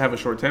 hey, you used to have a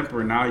short temper,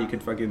 and now you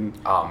could fucking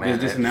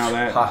this and now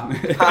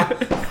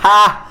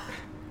that.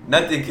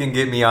 Nothing can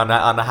get me on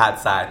the hot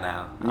side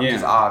now. I'm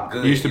just all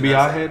good. You used to be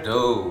out here?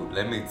 Dude,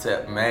 let me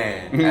tell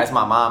man. That's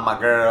my mom, my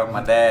girl,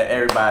 my dad,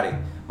 everybody.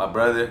 My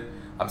brother.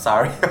 I'm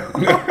sorry.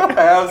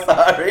 I'm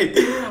sorry.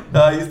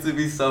 No, I used to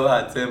be so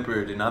hot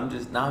tempered, and I'm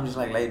just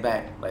like laid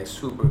back, like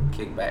super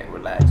kick back,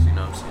 relaxed. You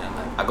know what I'm saying?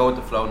 Like, I go with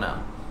the flow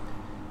now,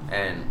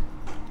 and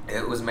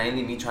it was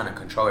mainly me trying to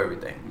control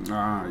everything. And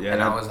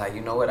I was like,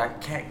 you know what? I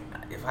can't.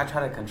 If I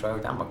try to control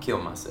everything, I'm gonna kill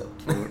myself.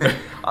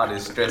 All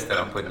this stress that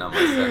I'm putting on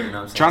myself, you know what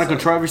I'm saying? Trying to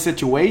control every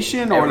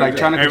situation, or like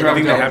trying to control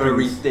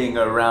everything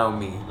around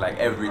me, like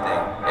everything.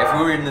 If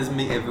we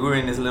were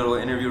in this little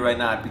interview right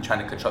now, I'd be trying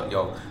to control.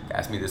 Yo,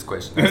 ask me this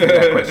question. Ask me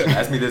that question.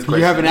 Ask me this question.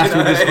 You haven't asked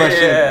me this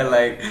question. Yeah,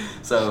 like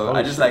so.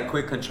 I just like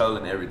quit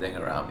controlling everything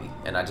around me,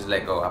 and I just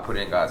let go. I put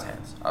it in God's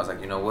hands. I was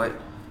like, you know what?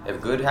 If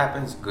good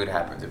happens, good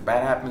happens. If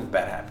bad happens,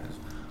 bad happens.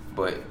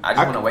 But I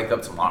just want to wake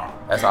up tomorrow.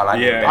 That's all I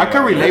do. I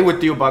can relate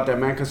with you about that,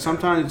 man. Because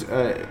sometimes,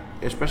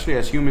 especially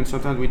as humans,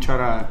 sometimes we try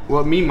to.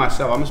 Well, me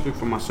myself, I'm gonna speak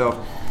for myself.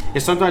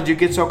 Is sometimes you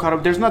get so caught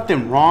up. There's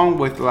nothing wrong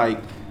with like,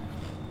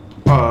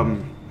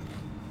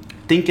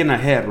 thinking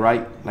ahead,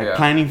 right? Like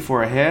planning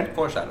for ahead.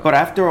 Foreshadow. But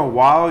after a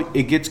while,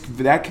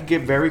 that could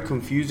get very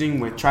confusing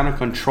with trying to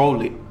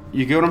control it.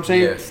 You get what I'm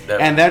saying? Yes,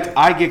 definitely. And that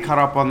I get caught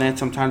up on that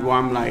sometimes where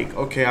I'm like,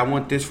 okay, I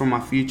want this for my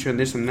future and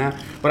this and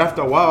that. But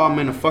after a while, I'm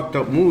in a fucked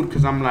up mood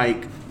because I'm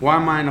like, why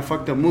am I in a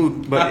fucked up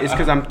mood? But it's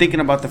because I'm thinking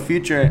about the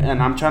future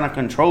and I'm trying to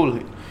control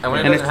it. And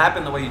when it doesn't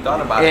happen the way you thought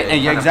about it,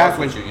 and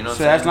exactly. You know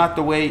so that's not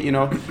the way, you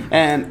know.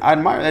 And I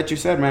admire that you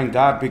said, man,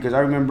 God, because I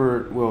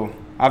remember, well,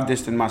 I've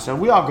distanced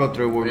myself. We all go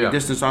through it where we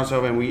distance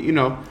ourselves and we, you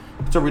know,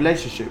 it's a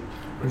relationship.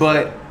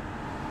 But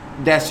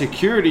that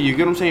security, you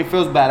get what I'm saying,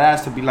 feels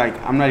badass to be like,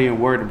 I'm not even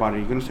worried about it.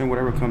 You get what I'm saying?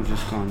 Whatever comes,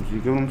 just comes. You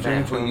get what I'm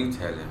saying? Man, you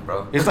tell it,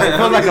 bro. It's like, it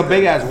feels like a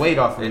big ass weight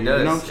off of it you. Does.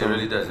 You know? It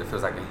really does. It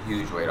feels like a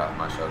huge weight off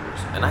my shoulders.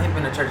 And I ain't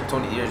been to church in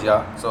 20 years,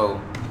 y'all.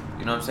 So,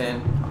 you know what I'm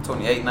saying? I'm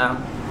 28 now.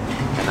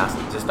 And I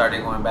just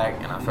started going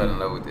back and I fell in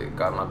love with it.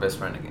 Got my best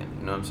friend again.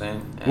 You know what I'm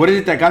saying? And what is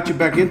it that got you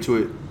back into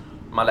it?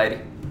 my lady.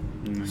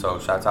 So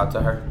shouts out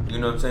to her. You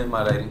know what I'm saying?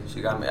 My lady.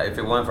 She got me. If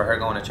it wasn't for her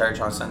going to church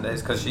on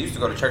Sundays, because she used to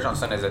go to church on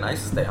Sundays and I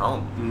used to stay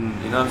home.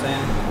 You know what I'm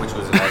saying? Which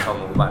was a nice home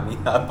move by me.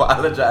 I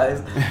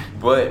apologize.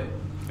 But,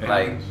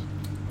 like,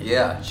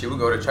 yeah, she would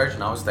go to church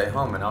and I would stay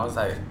home. And I was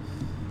like,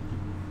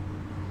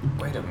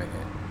 wait a minute.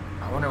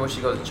 I wonder what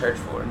she goes to church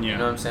for. You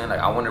know what I'm saying? Like,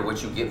 I wonder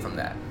what you get from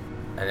that.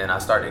 And then I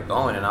started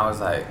going and I was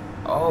like,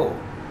 oh,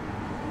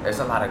 there's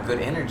a lot of good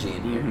energy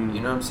in here.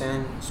 You know what I'm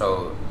saying?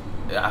 So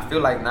I feel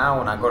like now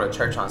when I go to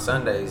church on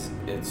Sundays,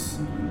 it's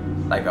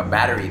like a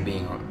battery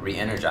being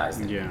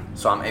re-energized.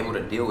 So I'm able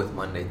to deal with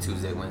Monday,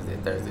 Tuesday, Wednesday,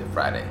 Thursday,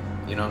 Friday.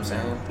 You know what I'm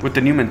saying? With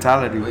the new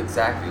mentality.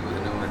 Exactly, with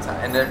the new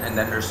mentality. And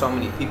then there's so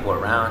many people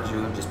around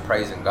you just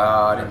praising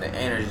God, and the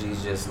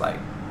energy's just like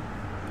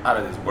out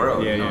of this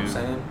world. You know what I'm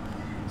saying?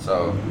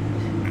 So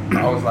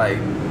I was like,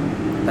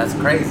 that's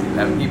crazy.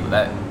 That people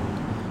that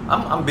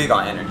I'm big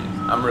on energy.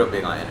 I'm real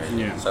big on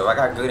energy. So if I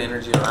got good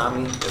energy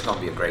around me, it's gonna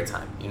be a great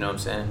time. You know what I'm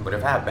saying? But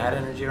if I have bad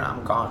energy around,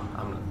 I'm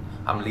gone.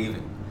 I'm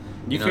leaving.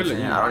 You know what I'm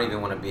saying? I don't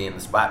even want to be in the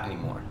spot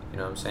anymore. You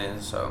know what I'm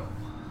saying? So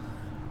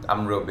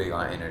I'm real big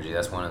on energy.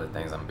 That's one of the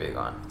things I'm big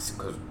on.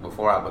 Because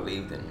before I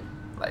believed in,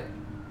 like,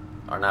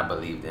 or not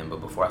believed in,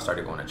 but before I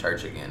started going to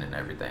church again and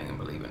everything and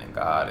believing in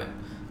God and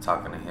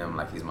talking to Him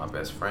like He's my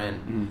best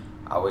friend,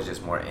 I was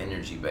just more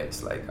energy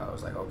based. Like, I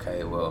was like,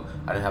 okay, well,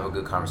 I didn't have a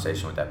good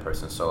conversation with that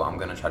person, so I'm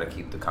gonna try to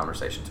keep the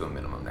conversation to a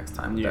minimum next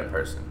time with that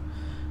person.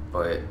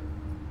 But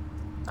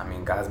I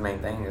mean, God's main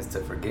thing is to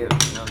forgive.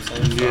 You know what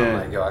I'm saying? So I'm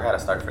like, yo, I gotta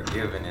start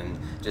forgiving and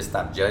just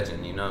stop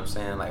judging. You know what I'm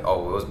saying? Like,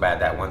 oh, it was bad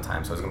that one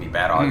time, so it's gonna be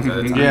bad all these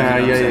other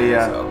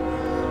times.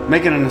 So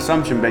making an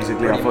assumption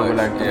basically off of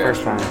like the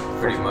first time.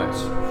 Pretty much.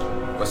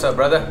 What's up,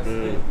 brother?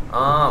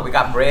 We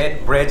got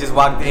Bread. Bread just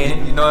walked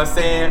in. You know what I'm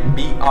saying?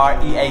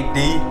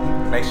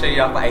 BREAD. Make sure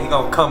y'all like he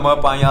gonna come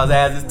up on y'all's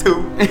asses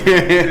too.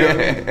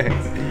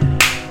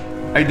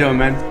 How you doing,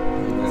 man?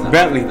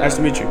 Bentley, nice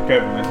to meet you.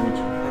 Kevin, nice to meet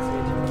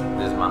you.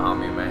 This is my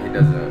homie, man. He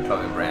does a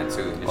clothing brand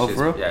too.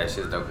 For real? Yeah, it's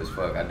just dope as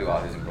fuck. I do all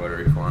his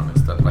embroidery for him and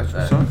stuff like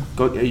that. So,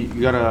 go. You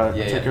gotta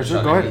take care of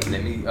it. Go ahead.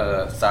 Let me.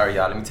 Sorry,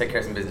 y'all. Let me take care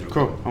of some business.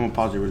 Cool. I'm gonna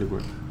pause it really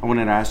quick. I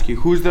wanted to ask you,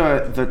 who's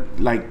the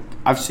like?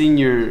 I've seen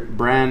your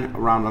brand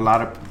around a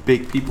lot of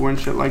big people and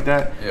shit like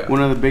that. Yeah.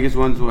 One of the biggest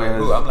ones was. Wait,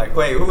 who? I'm like,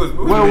 wait, who's?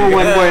 Wait.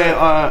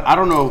 I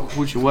don't know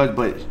who she was,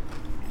 but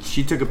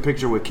she took a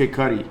picture with Kid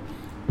Cudi,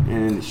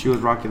 and she was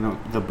rocking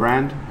the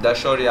brand. That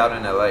shorty out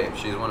in LA.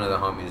 She's one of the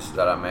homies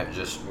that I met.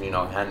 Just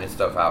handing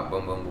stuff out.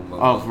 Boom, boom, boom, boom.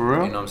 Oh, boom. for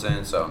real? You know what I'm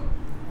saying? So,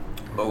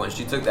 but when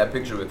she took that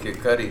picture with Kid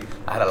Cudi,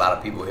 I had a lot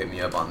of people hit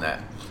me up on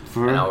that, For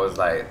real? and I was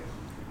like,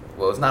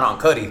 well, it's not on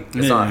Cudi.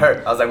 It's on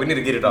her. I was like, we need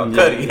to get it on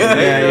Cudi.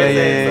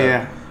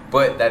 Yeah.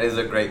 But that is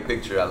a great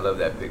picture. I love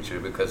that picture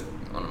because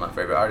one of my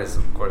favorite artists,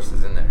 of course,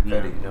 is in there.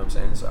 Cudi, you know what I'm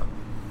saying? So,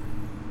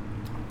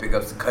 big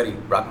ups to Cudi.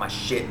 Rock my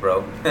shit,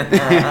 bro.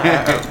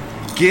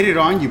 Get it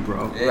on you,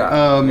 bro.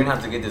 Yeah. You're gonna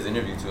have to get this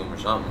interview to him or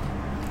something.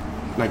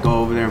 Like, go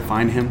over there and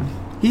find him.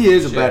 He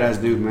is a badass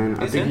dude, man.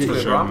 He's into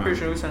it, bro. I'm pretty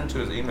sure we sent it to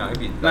his email. He'd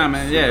be Nah,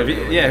 man. Yeah,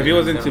 if he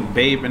was into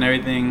Bape and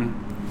everything,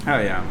 hell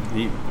yeah,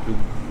 he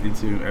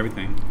into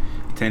everything.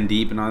 10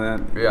 Deep and all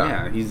that.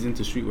 Yeah, he's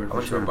into streetwear. I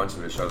went to a bunch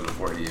of his shows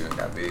before he even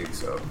got big,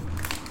 so.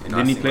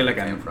 Didn't he play like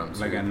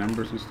at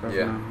Numbers and stuff?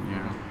 Yeah.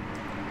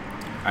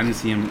 I didn't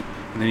see him.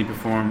 And then he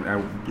performed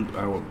at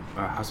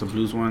House of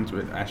Blues once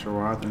with Asher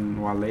Roth and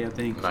Wale, I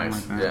think. Nice.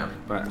 Something like that. Yeah.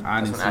 But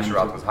I didn't see Asher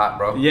Roth was hot,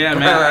 bro. Yeah,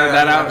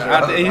 man.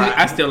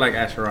 I still like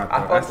Asher Roth.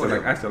 I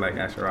still like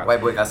Asher Roth. White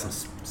boy got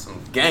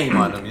some game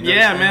on him. You know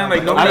yeah, man.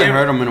 Like I haven't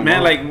heard him in a while.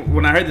 Man, like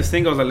when I heard the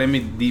singles, like let me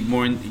dig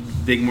more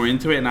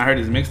into it, and I heard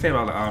his mixtape.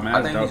 I was like, oh man,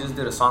 I think he just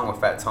did a song with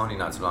Fat Tony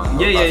not too long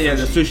ago. Yeah,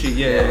 the sushi.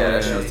 Yeah,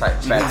 that shit was tight.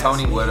 Fat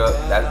Tony, what up?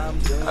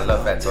 I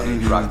love Fat Tony.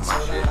 He rocks my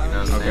shit. You know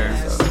what I'm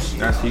saying? So,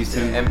 that's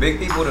Houston. And big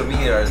people to me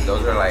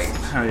those are like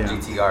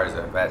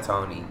GTRs, Fat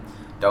Tony,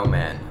 Dope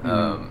Man.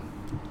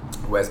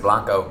 Wes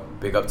Blanco.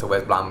 Big up to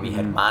Wes Blanco. Mi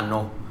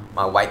hermano.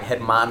 My white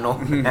hermano.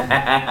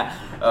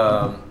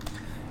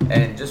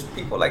 And just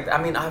people like that.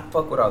 I mean, I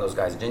fuck with all those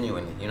guys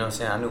genuinely. You know what I'm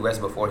saying? I knew Wes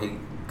before he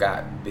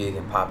got big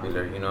and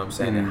popular. You know what I'm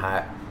saying? And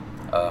hot.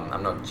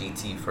 I've known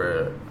GT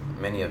for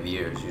many of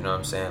years. You know what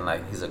I'm saying?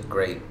 Like, he's a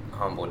great,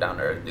 humble, down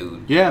to earth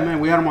dude. Yeah, man,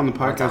 we had him on the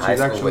Went to podcast. high He's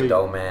school actually with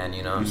Dope Man.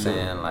 You know what I'm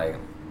saying? Like,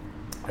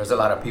 there's a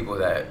lot of people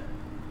that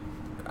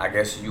I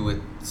guess you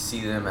would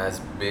see them as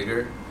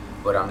bigger,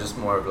 but I'm just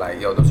more of like,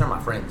 yo, those are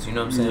my friends. You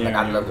know what I'm saying? Like,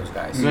 I love those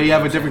guys. So you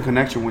have a different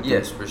connection with them.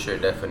 Yes, for sure,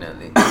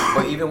 definitely.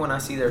 But even when I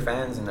see their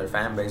fans and their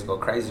fan base go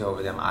crazy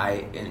over them,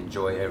 I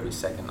enjoy every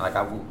second. Like,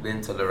 I've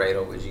been to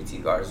Laredo with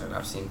GT Garza, and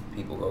I've seen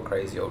people go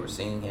crazy over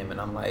seeing him, and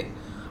I'm like,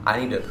 I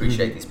need to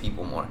appreciate these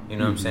people more. You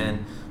know what I'm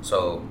saying?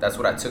 So that's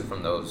what I took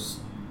from those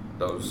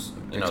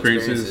you know,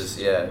 experiences.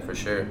 Yeah, for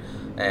sure.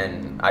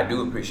 And I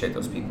do appreciate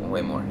those people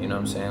way more. You know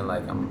what I'm saying?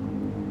 Like,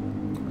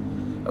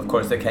 of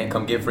course, they can't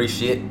come get free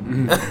shit,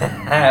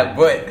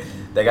 but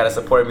they gotta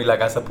support me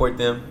like I support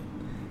them.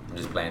 I'm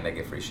just playing. They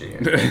get free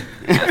shit here.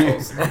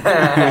 Assholes.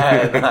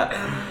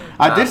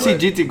 I did see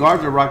GT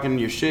Garza rocking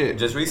your shit.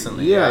 Just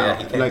recently. Yeah,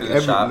 he came like to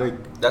the shop.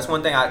 like- That's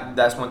one thing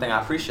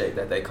I appreciate,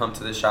 that they come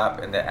to the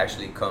shop and they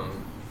actually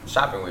come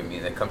shopping with me.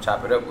 They come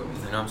chop it up with me.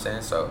 You know what I'm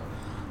saying? So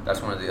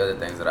that's one of the other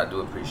things that I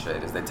do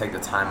appreciate, is they take the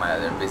time out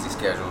of their busy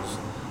schedules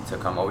to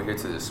come over here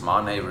to this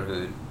small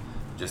neighborhood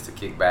just to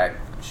kick back,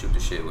 shoot the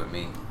shit with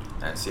me,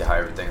 and see how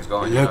everything's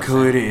going. Look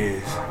who it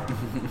is.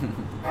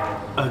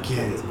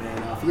 Okay.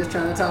 Man, he was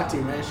trying to talk to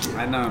you, man. Shit.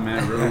 I know,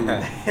 man. Rude.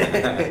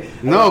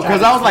 No,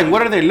 because I was like,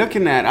 what are they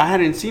looking at? I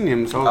hadn't seen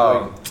him, so I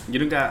was like, You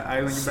don't got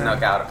eyes on your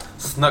back?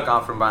 Snuck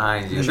out from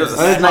behind you.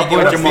 That's my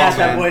boy Jamal, Snatch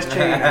that man. boy's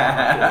chain.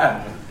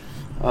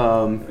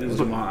 This is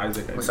Jamal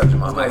Isaac. What's up,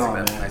 Jamal? What's Nice, going on,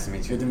 man. man? Nice to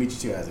meet you. Good to meet you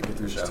too, Isaac. Good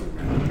to meet you sure. too,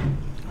 man.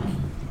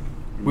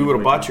 we would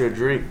have bought you a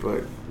drink,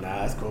 but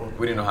Nah, that's cool.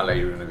 We didn't know how late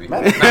you were gonna be.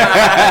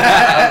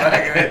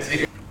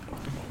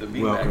 The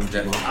beanbag Welcome, is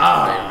definitely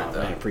Ah, my favorite,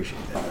 man, I though.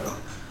 appreciate that, bro.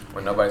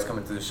 When nobody's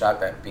coming through the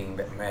shop, that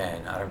beanbag,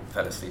 man, I done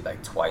fell asleep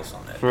like twice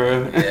on that. For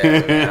real? Yeah,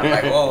 man. I'm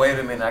like, oh, wait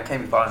a minute, I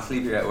can't be falling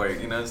asleep here at work.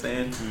 You know what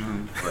I'm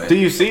saying? But, do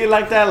you see it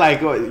like that?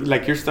 Like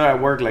you're still at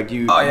work, like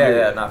you? oh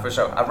yeah, nah, for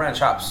sure. I ran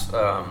shops.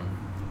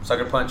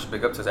 Sucker Punch,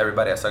 big up to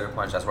everybody at Sucker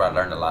Punch. That's where I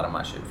learned a lot of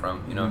my shit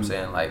from. You know what I'm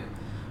saying? Like,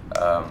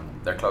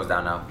 they're closed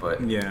down now,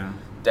 but Yeah.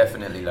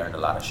 definitely learned a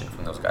lot of shit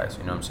from those guys.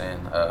 You know what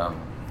I'm saying?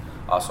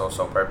 Also,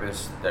 Soul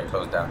Purpose, they're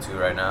closed down too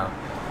right now.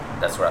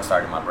 That's where I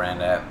started my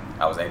brand at.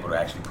 I was able to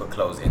actually put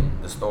clothes in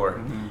the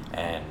store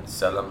and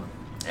sell them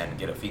and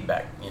get a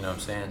feedback. You know what I'm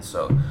saying?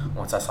 So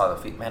once I saw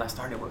the man, I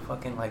started with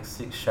fucking like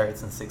 6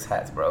 shirts and 6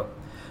 hats, bro.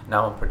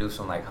 Now I'm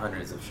producing like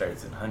hundreds of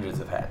shirts and hundreds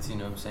of hats. You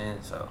know what I'm saying?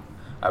 So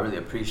I really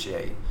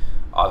appreciate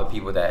all the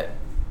people that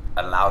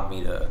allowed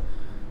me to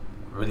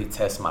really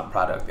test my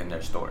product in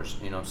their stores.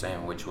 You know what I'm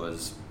saying? Which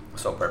was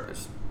Soul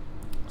Purpose.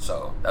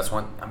 So that's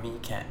one. I mean, you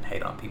can't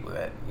hate on people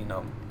that, you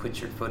know,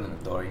 put your foot in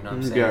the door. You know what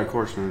I'm saying? Yeah, of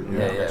course not.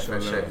 Yeah, for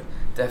sure.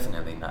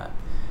 Definitely not.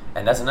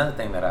 And that's another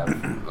thing that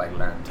I've like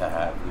learned to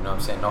have. You know what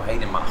I'm saying? No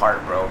hate in my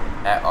heart, bro.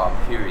 At all.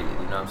 Period. You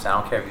know what I'm saying?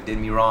 I don't care if you did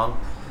me wrong.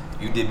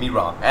 You did me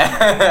wrong.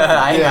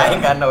 I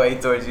ain't got no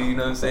hate towards you. You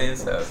know what I'm saying?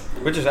 So.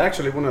 Which is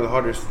actually one of the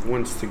hardest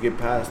ones to get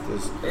past.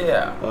 Is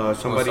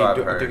somebody?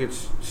 I think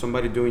it's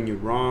somebody doing you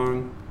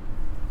wrong.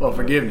 Well,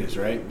 forgiveness,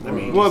 right? I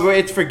mean, Well, but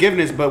it's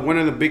forgiveness, but one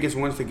of the biggest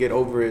ones to get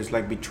over is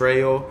like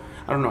betrayal.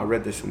 I don't know. I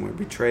read this somewhere.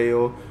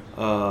 Betrayal.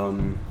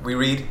 We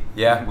read.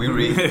 Yeah, we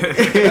read.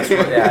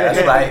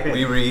 That's right.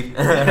 We read.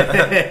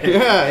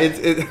 Yeah,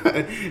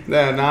 it's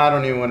no, I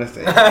don't even want to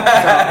say.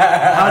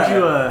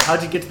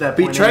 how'd you get to that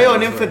point? Betrayal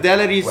and anyways,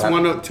 infidelity is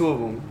two of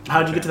them.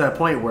 How'd you get to that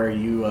point where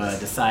you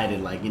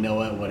decided, like, you know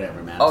what,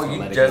 whatever, man? Oh, just you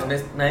let it just go?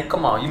 missed, man.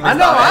 Come on, you missed I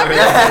know, out. I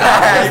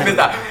missed You missed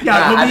out.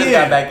 Yeah, put I me just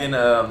got in. back in.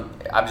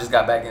 I just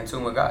got back in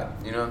tune with God.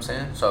 You know what I'm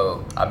saying?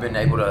 So I've been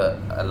able to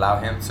allow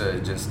Him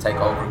to just take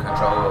over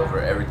control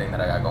over everything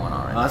that I got going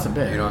on right now. That's a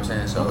bit. You know what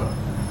I'm saying? So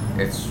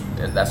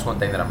that's one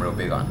thing that I'm real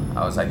big on.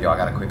 I was like, yo, I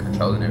gotta quit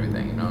controlling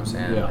everything. You know what I'm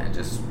saying? Yeah. And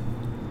just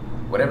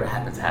whatever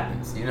happens,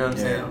 happens. You know what I'm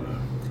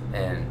saying?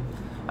 And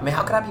I mean,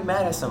 how could I be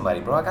mad at somebody,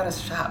 bro? I got a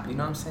shop. You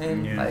know what I'm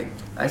saying? Yeah. Like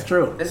That's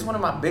true. This is one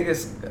of my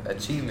biggest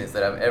achievements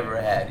that I've ever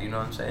had. You know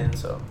what I'm saying?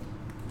 So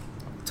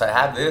to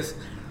have this,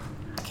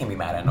 I can't be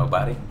mad at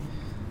nobody.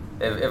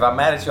 If I'm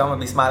mad at you, I'm gonna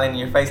be smiling in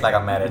your face like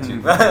I'm mad at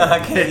you. I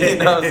can't, you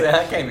know what I'm saying?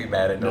 I can't be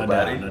mad at No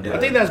nobody. doubt, no doubt. I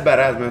think that's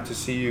badass, man, to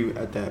see you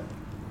at that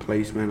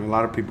place, man. A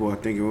lot of people, I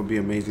think it would be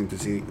amazing to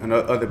see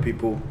other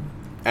people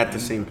at the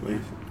same place.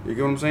 You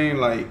get what I'm saying?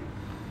 Like,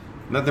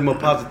 nothing but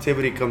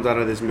positivity comes out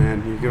of this,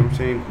 man. You get what I'm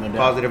saying? No doubt.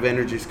 Positive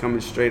energy is coming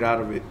straight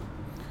out of it.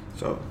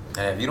 So,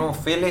 And if you don't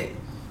feel it,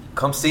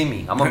 come see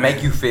me. I'm gonna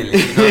make you feel it.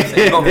 You know what I'm saying?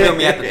 You're gonna feel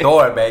me at the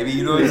door, baby.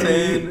 You know what I'm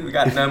saying? We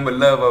got nothing but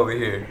love over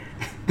here.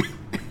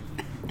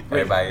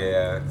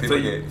 Everybody,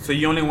 people get. So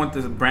you only want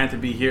this brand to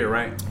be here,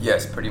 right?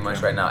 Yes, pretty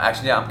much right now.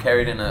 Actually, I'm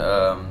carried in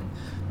a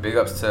big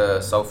ups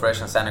to So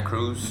Fresh and Santa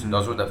Cruz.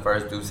 Those were the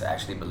first dudes to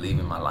actually believe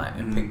in my line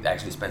and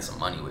actually spend some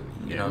money with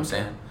me. You know what I'm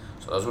saying?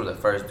 So those were the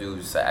first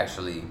dudes to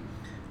actually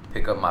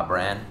pick up my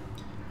brand,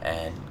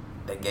 and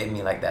they gave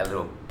me like that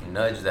little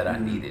nudge that I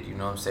needed. You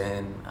know what I'm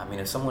saying? I mean,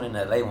 if someone in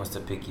LA wants to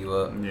pick you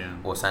up,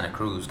 or Santa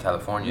Cruz,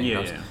 California, you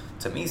know,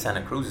 to me,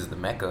 Santa Cruz is the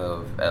mecca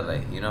of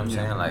LA. You know what I'm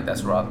saying? Like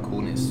that's where all the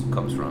coolness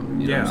comes from.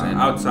 You know what I'm saying?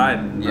 Outside.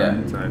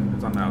 Inside.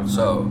 It's on the outside.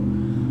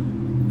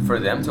 So for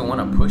them to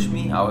want to push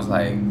me, I was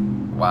like,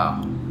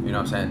 wow. You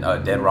know what I'm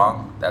saying? Dead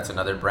Wrong. That's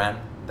another brand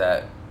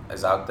that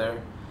is out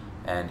there,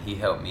 and he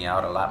helped me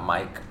out a lot.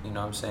 Mike, you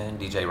know what I'm saying?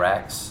 DJ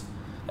Rax,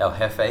 El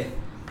Jefe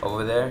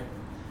over there.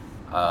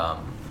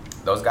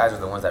 Those guys are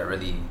the ones that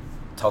really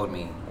told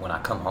me when I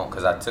come home,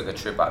 because I took a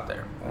trip out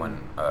there when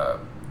I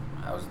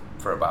was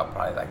for about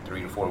probably like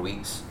 3 to 4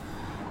 weeks,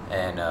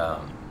 and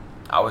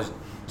I was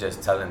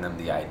just telling them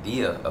the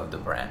idea of the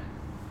brand,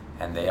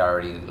 and they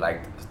already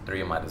liked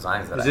 3 of my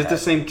designs that I had. Is it the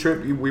same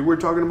trip we were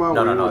talking about?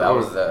 No. That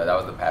was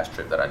the past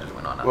trip that I just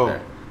went on out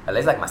there.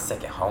 LA's like my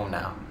second home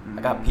now. I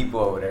got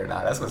people over there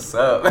now. That's what's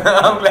up.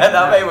 I'm glad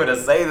I'm able to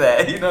say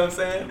that. You know what I'm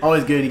saying?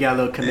 Always good. You got a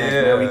little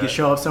connection. Man. Where you can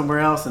show up somewhere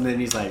else, and then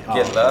he's like, "Oh,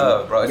 get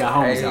love, bro. It's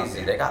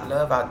crazy. They got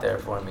love out there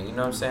for me. You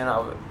know what I'm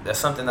saying? That's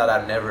something that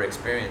I've never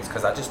experienced,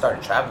 because I just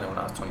started traveling when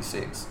I was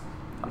 26.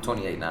 I'm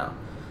 28 now.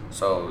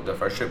 So the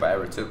first trip I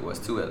ever took was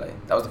to LA.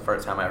 That was the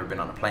first time I ever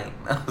been on a plane.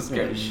 I was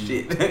scared as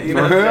shit. You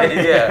know what I'm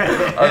saying?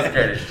 Yeah, I was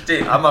scared as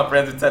shit. All my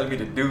friends were telling me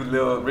to do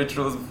little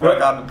rituals before I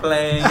got on the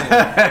plane.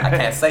 I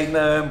can't say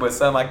nothing, but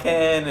some I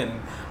can.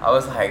 And I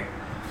was like,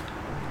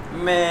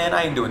 man,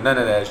 I ain't doing none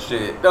of that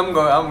shit. I'm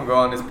gonna go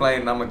on this plane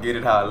and I'm gonna get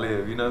it how I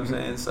live. You know what I'm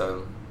saying?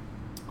 So,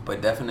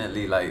 but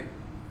definitely like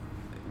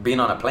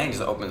being on a plane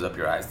just opens up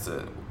your eyes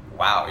to,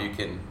 wow, you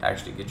can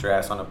actually get your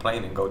ass on a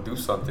plane and go do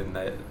something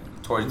that.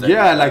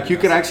 Like you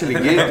could actually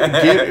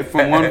get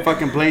from one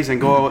fucking place and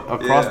go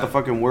across the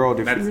fucking world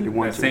if you really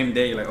want to. That same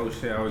day, like, oh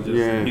shit, I was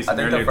just. I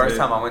think the first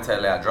time I went to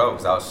LA, I drove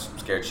because I was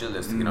scared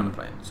shitless to get on the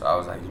plane. So I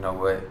was like, you know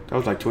what? That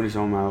was like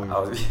 20-some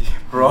hours.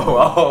 Bro,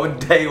 a whole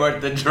day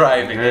worth of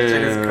driving. That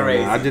shit is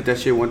crazy. I did that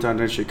shit one time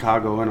in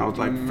Chicago, and I was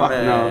like, fuck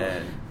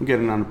no, I'm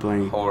getting on the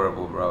plane.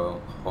 Horrible, bro.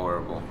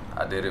 Horrible.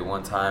 I did it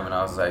one time, and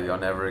I was like, yo,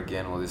 never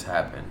again will this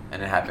happen.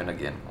 And it happened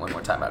again one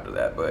more time after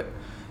that, but.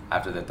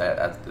 After the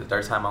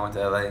third time I went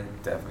to LA,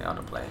 definitely on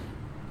the plane.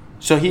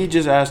 So he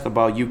just asked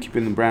about you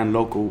keeping the brand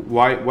local.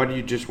 Why do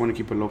you just want to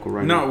keep it local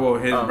right now? No,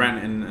 well, his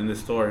brand in the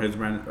store, his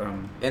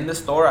brand. In the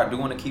store, I do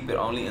want to keep it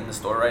only in the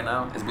store right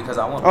now. It's because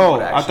I want people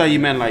to actually... I thought you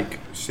meant like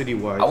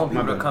city-wise. I want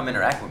people to come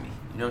interact with me.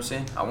 You know what I'm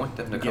saying? I want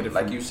them to come,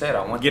 like you said,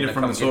 I want them to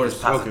come get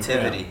this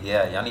positivity.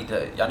 Yeah,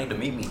 y'all need to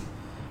meet me.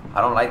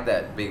 I don't like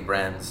that big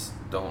brands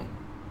don't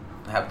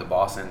have the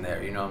boss in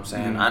there. You know what I'm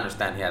saying? I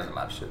understand he has a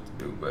lot of shit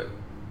to do, but...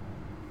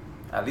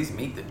 at least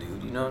meet the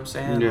dude, you know what I'm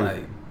saying? Yeah.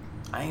 Like,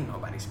 I ain't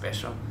nobody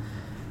special.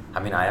 I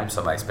mean, I am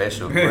somebody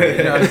special, but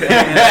you know what I'm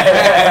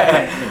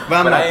saying?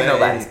 but I ain't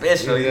nobody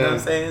special, you know what I'm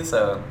saying?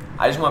 So,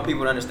 I just want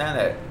people to understand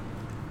that,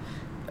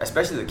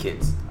 especially the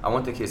kids. I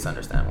want the kids to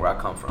understand where I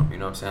come from, you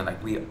know what I'm saying?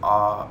 Like,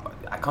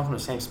 I come from the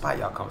same spot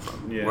y'all come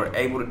from. Yeah. We're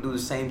able to do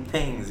the same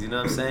things, you know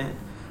what I'm saying?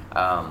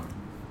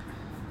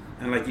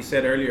 And like you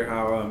said earlier,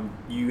 how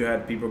you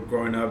had people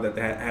growing up that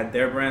had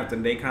their brands,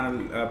 and they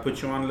kind of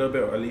put you on a little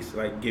bit, or at least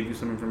like give you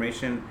some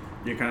information.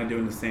 You're kind of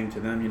doing the same to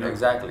them, you know?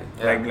 Exactly.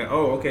 Yeah. Like,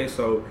 oh, okay,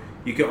 so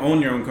you can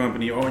own your own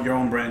company, own your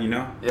own brand, you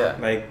know? Yeah.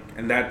 Like,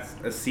 and that's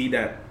a seed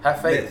that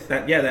have faith.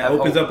 That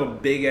opens up a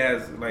big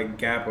ass like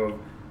gap of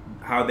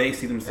how they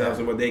see themselves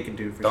and what they can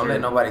do. Don't let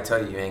nobody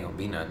tell you ain't gonna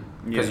be nothing,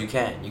 because you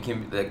can't. You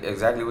can like,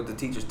 exactly what the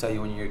teachers tell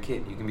you when you're a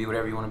kid. You can be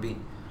whatever you want to be.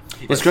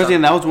 It's crazy,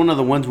 and that was one of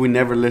the ones we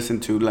never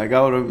listened to. Like,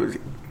 I would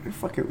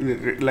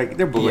fucking like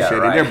they're bullshitting. Yeah,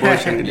 right. They're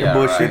bullshitting. They're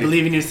bullshitting.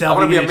 Believe in yourself. I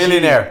want to be a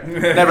millionaire.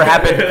 Never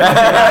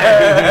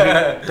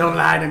happened. Don't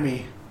lie to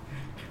me.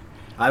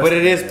 But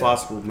it is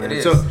possible, man. It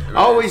is. So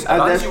always, as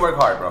long as you work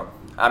hard, bro.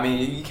 I mean,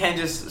 you can't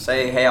just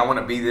say, "Hey, I want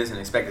to be this," and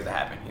expect it to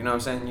happen. You know what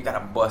I'm saying? You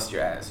gotta bust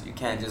your ass. You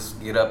can't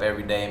just get up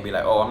every day and be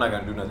like, "Oh, I'm not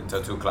gonna do nothing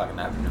until 2:00 in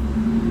the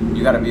afternoon."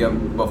 You gotta be up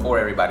before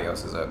everybody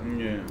else is up. Yeah.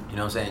 You know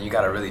what I'm saying? You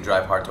gotta really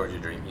drive hard towards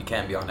your dream. You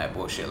can't be on that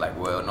bullshit like,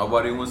 "Well,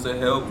 nobody wants to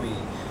help me,"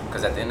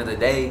 because at the end of the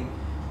day,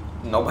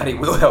 nobody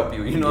will help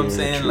you. You know what I'm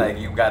saying? True. Like,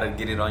 you gotta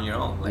get it on your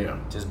own.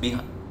 Like, just be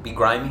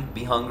grimy,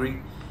 be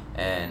hungry,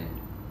 and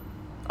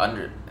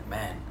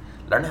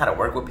learning how to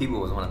work with people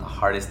was one of the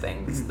hardest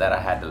things that I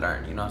had to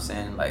learn. You know what I'm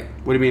saying? Like,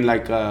 what do you mean,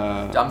 like?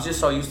 I'm just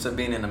so used to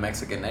being in a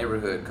Mexican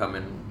neighborhood,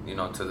 coming, you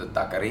know, to the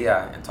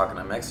taqueria and talking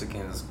to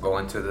Mexicans,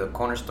 going to the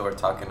corner store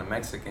talking to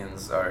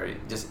Mexicans, or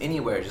just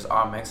anywhere, just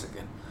all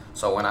Mexican.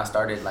 So when I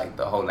started like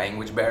the whole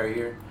language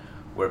barrier,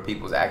 where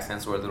people's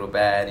accents were a little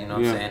bad, you know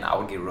what I'm saying? I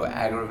would get real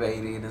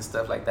aggravated and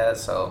stuff like that.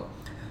 So,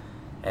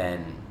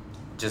 and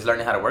just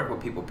learning how to work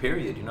with people,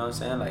 period. You know what I'm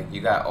saying? Like,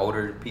 you got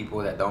older people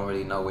that don't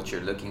really know what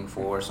you're looking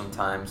for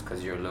sometimes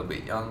because you're a little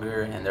bit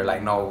younger, and they're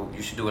like, no,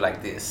 you should do it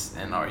like this,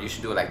 or you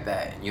should do it like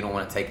that. And you don't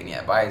want to take any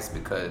advice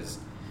because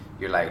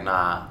you're like,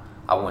 nah,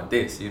 I want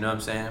this. You know what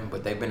I'm saying?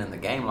 But they've been in the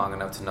game long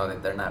enough to know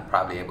that they're not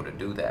probably able to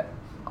do that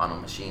on a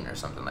machine or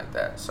something like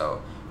that.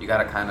 So you got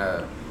to kind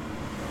of,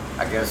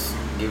 I guess,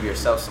 give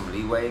yourself some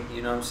leeway,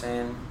 you know what I'm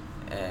saying?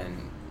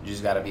 And you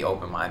just gotta be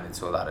open minded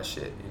to a lot of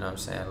shit. You know what I'm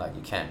saying? Like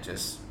you can't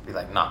just be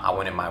like, nah, I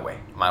want it my way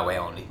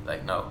only.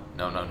 Like no.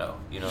 You know what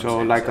I'm So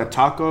saying? like a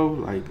taco,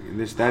 like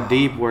it's that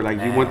deep where like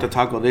you man. want the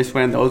taco this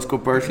way and the old school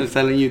person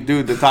telling you,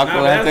 dude, the taco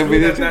Nah, has that's to be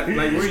true, this.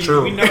 like It's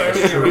true. we know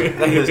everything.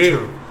 That is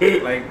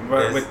true. Like,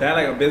 but Yes. with that,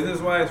 like business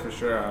wise, for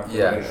sure. I feel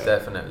Yeah, like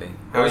definitely. It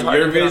having was hard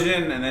your to get on-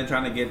 vision and then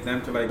trying to get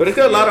them to like. But it's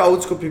got a lot of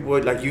old school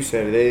people, like you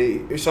said.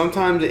 They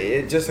sometimes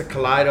it's just a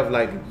collide of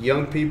like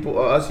young people,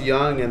 or us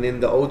young, and then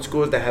the old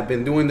schools that have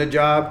been doing the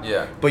job.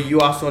 Yeah. But you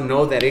also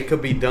know that it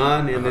could be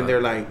done, and then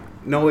they're like,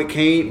 no, it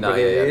can't, No, but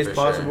yeah, it yeah, is for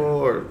possible,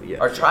 or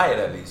Or try it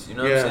at least, you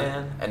know what Yeah. I'm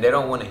saying? And they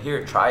don't want to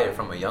hear try it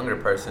from a younger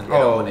person. They Oh,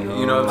 don't want to,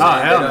 you know what no.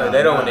 I'm saying? Oh, hell They don't, no,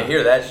 they don't no. want to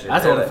hear that shit.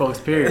 That's They're older like- folks,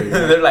 period.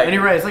 They're like, and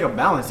you're right, it's like a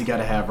balance you got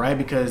to have, right?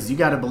 Because you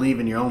got to believe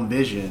in your own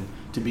vision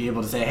to be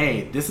able to say,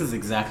 hey, this is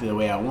exactly the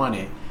way I want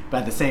it.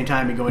 But at the same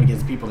time, you're going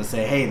against people to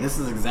say, hey, this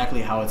is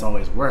exactly how it's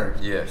always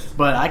worked. yes.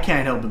 But I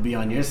can't help but be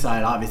on your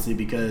side, obviously,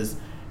 because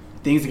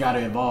things got to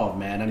evolve,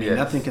 man. I mean, Yes.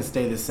 nothing can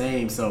stay the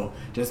same. So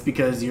just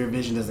because your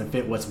vision doesn't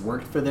fit what's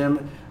worked for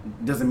them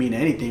doesn't mean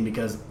anything,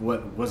 because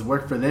what's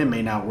worked for them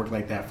may not work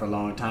like that for a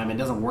long time. It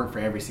doesn't work for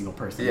every single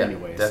person Yeah,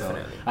 anyway.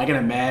 definitely. So I can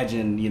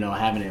imagine,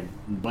 having to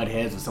butt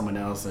heads with someone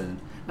else and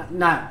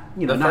not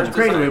The not in a first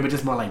crazy design- way, but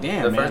just more like,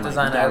 damn, The man. first like,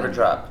 design you I ever gotta-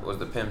 dropped was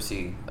the Pimp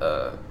C.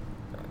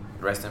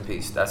 Rest in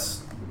peace.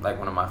 That's like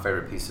one of my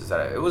favorite pieces.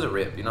 It was a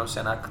rip. You know what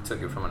I'm saying? I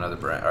took it from another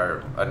brand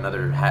or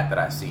another hat that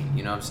I seen.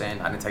 You know what I'm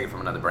saying? I didn't take it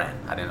from another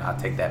brand. I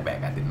take that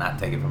back. I did not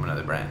take it from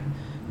another brand.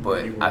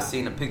 But I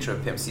seen a picture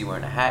of Pimp C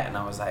wearing a hat, and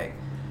I was like,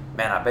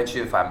 man, I bet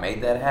you if I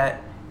made that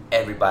hat,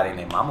 everybody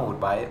named Mama would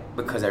buy it,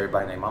 because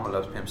everybody named Mama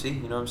loves Pimp C.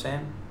 You know what I'm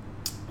saying?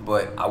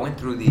 But I went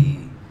through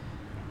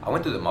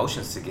the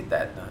motions to get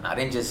that done. I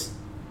didn't just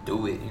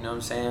do it. You know what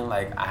I'm saying?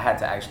 Like I had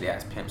to actually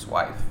ask Pimp's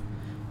wife.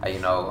 I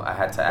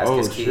had to ask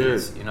his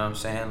kids. shit. You know what I'm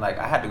saying? Like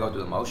I had to go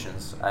through the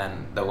motions,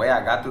 and the way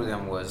I got through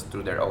them was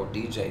through their old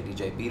DJ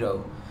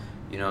Beto.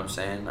 You know what I'm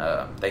saying?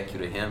 Thank you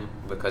to him,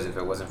 because if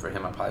it wasn't for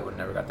him, I probably would have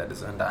never got that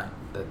design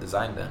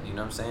done. You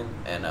know what I'm saying?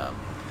 And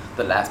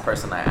the last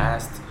person I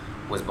asked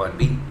was Bun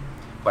B,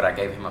 but I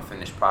gave him a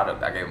finished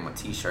product. I gave him a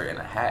T-shirt and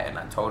a hat, and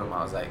I told him,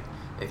 I was like,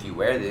 if you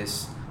wear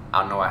this,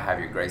 I'll know I have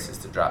your graces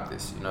to drop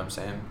this. You know what I'm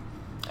saying?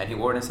 And he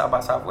wore it in South by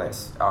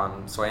Southwest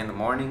on Sway in the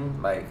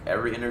Morning. Like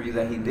every interview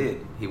that he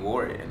did, he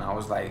wore it, and I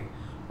was like,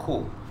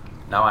 cool.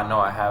 Now I know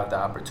I have the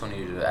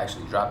opportunity to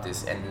actually drop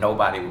this, and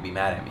nobody will be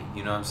mad at me.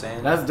 You know what I'm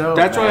saying? That's dope.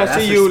 That's why man. I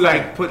That's see you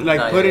respect. put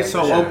No, put yeah, it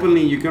so for sure.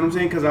 openly. You get what I'm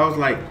saying? Because I was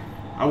like,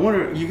 I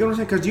wonder. You get what I'm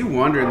saying? Because you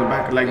wonder in the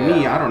back, like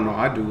me. Yeah. I don't know.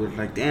 I do it.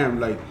 Like damn.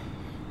 Like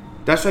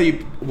that's why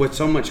you, with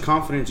so much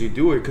confidence, you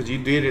do it because you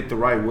did it the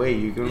right way.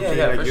 You get what I'm Yeah, saying?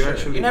 yeah, Like for you sure.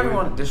 actually You never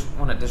went-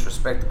 want to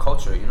disrespect the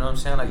culture. You know what I'm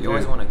saying? Like you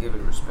always Yeah. want to give it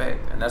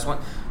respect, and that's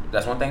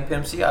one thing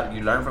Pimp C.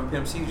 You learn from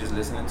Pimp C just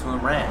listening to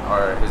him rant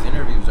or his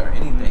interviews or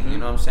anything. You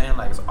know what I'm saying?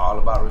 Like it's all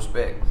about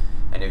respect,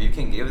 and if you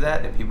can give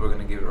that, then people are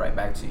gonna give it right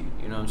back to you.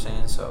 You know what I'm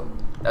saying? So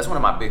that's one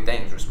of my big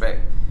things: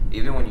 respect.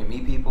 Even when you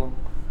meet people,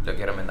 look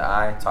at them in the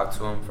eye, talk to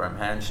them, firm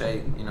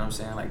handshake. You know what I'm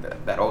saying?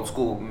 Like that old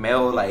school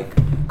male like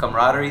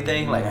camaraderie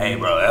thing. Like, hey,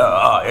 bro,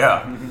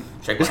 yeah.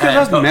 Shake It's my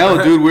hand. because us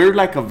male, dude. We're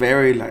like a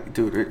very like,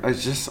 dude.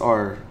 It's just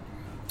our.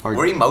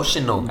 We're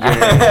emotional. You know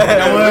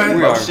what? We are.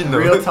 Emotional.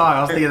 Real talk.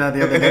 I was thinking that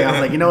the other day. I was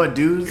like, you know what?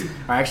 Dudes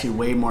are actually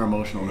way more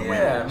emotional than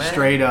Yeah, women. man.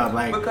 Straight up,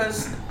 like.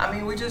 Because I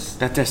mean, we just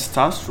That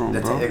testosterone,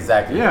 bro.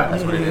 exactly. Yeah.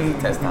 That's what it is.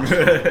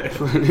 Testosterone. That's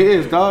what it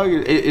is, dog.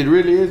 It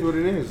really is what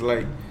it is.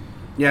 Like,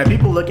 Yeah,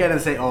 people look at it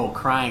and say, "Oh,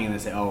 crying," and they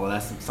say, "Oh, well,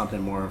 that's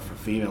something more for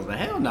females." But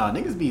hell no,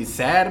 niggas be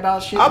sad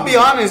about shit. I'll be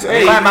honest.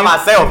 Hey, Crying by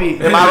myself Maybe-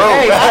 in my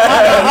room.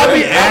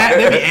 Hey,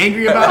 They be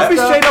angry about I'll be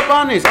stuff. straight up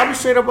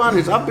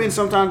honest. I've been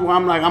sometimes where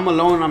I'm like, I'm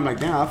alone. I'm like,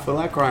 damn, I feel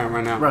like crying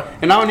right now, Right.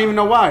 and I don't even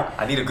know why.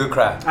 I need a good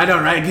cry. I know,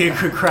 right? Get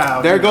a good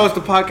crowd. There goes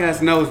the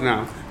podcast knows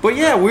now. But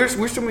yeah, we're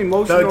some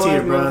emotional Thug tear,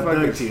 ass bro.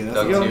 motherfuckers. Thug tear.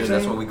 Doug You know what I'm tears.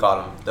 That's saying? what we call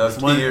them.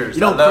 Doug One- tears.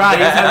 you don't I love cry, you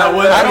just have that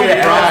one I don't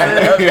tear.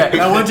 cry. Okay.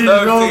 Now once you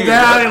Doug roll tears.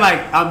 down, you're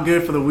like, I'm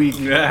good for the week.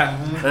 Yeah.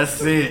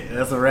 That's it.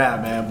 That's a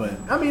wrap, man. But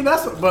I mean,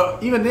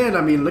 but even then,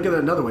 I mean, look at it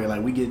another way.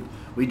 Like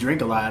we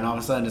drink a lot, and all of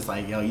a sudden it's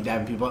like, yo, you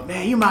dabbing people up.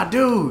 Man, you my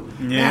dude.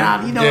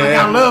 Yeah. Man, I Yeah.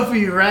 got love for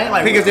you, right?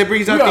 Like Because it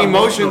brings out we the are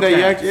emotion emotional that you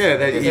cats.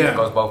 actually, It Yeah.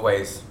 goes both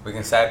ways. We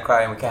can sad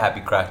cry and we can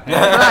happy cry.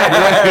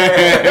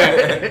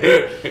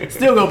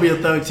 Still gonna be a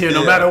thug tear,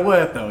 no Yeah. matter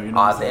what, though. You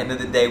know. At the end of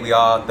the day, we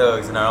all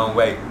thugs in our own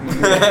way.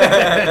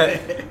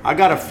 I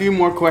got a few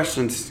more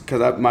questions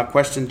because my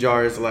question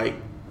jar is like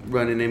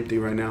running empty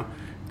right now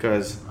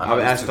because I know I've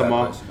these asked two them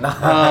all.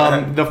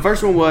 got The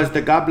first one was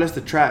the God Bless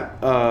the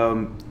Trap.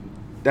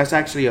 That's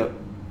actually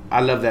I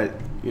love that.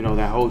 You know,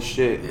 that whole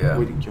shit. Yeah.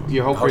 With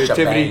your whole Whole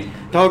creativity. shebang.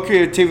 The whole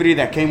creativity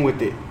that came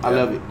with it. I Yeah.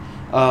 love it.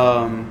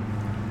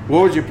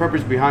 What was your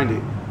purpose behind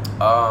it?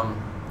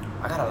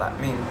 I got a lot.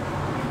 I mean,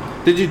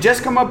 Did you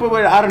just come up with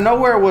it out of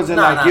nowhere? Or was it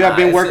like you have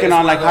been It's- working it's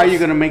on one like of how those- you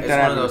gonna make that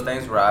It's happen? one of those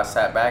things where I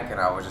sat back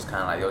and I was just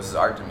kind of like, yo, this is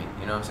art to me.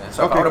 You know what I'm saying?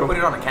 So if Okay, I would have cool. put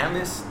it on a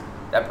canvas,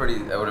 that would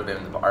have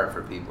been the art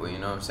for people. You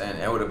know what I'm saying?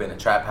 It would have been a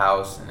trap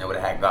house and it would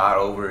have had God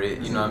over it.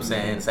 You know what I'm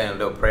saying? Saying a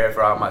little prayer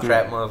for all my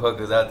trap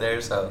motherfuckers out there.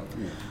 So,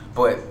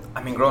 But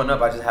I mean, growing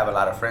up, I just have a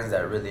lot of friends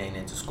that really ain't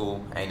into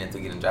school, ain't into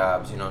getting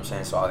jobs. You know what I'm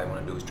saying? So all they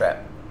want to do is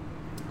trap.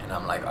 And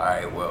I'm like, all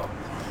right, well,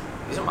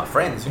 these are my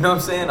friends. You know what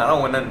I'm saying? I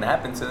don't want nothing to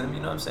happen to them. You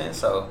know what I'm saying?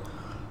 So,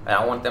 and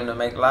I want them to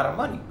make a lot of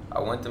money. I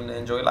want them to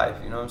enjoy life.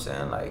 You know what I'm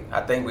saying? Like,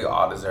 I think we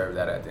all deserve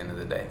that at the end of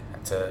the day,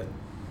 to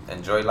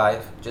enjoy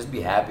life, just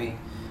be happy,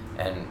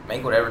 and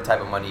make whatever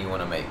type of money you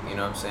want to make. You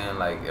know what I'm saying?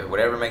 Like,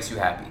 whatever makes you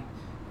happy.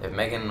 If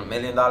making $1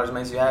 million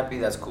makes you happy,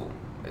 that's cool.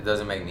 It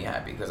doesn't make me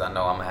happy because I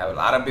know I'm gonna have a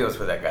lot of bills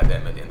for that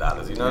goddamn $1 million.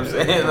 You know what I'm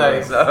saying?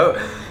 Like, so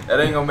that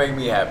ain't gonna make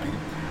me happy.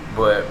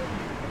 But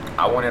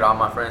I wanted all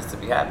my friends to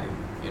be happy.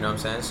 You know what I'm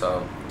saying?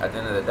 So at the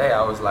end of the day,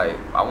 I was like,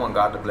 I want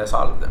God to bless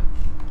all of them,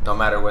 no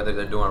matter whether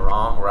they're doing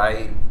wrong,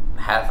 right,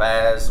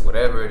 half-ass,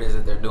 whatever it is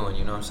that they're doing.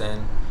 You know what I'm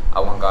saying? I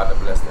want God to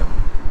bless them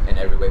in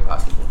every way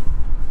possible.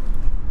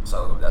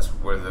 So that's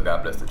where the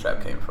God Bless the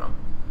Trap came from.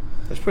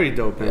 That's pretty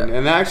dope, man. Yeah.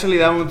 And actually,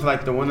 that one's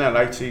like the one that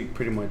I see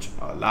pretty much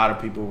a lot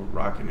of people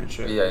rocking and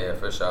shit. Yeah,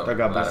 for sure. That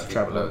God a lot Bless of the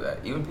Trap people love that.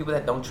 Even people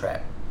that don't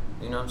trap.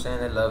 You know what I'm saying?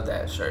 They love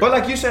that shirt. But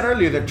like you said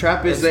earlier, the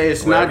trap is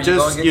it's wherever not you go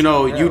just, and you get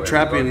know, your- you yeah, wherever you go and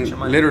trapping get your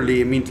money.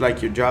 literally. It means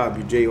like your job,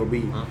 your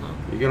J.O.B.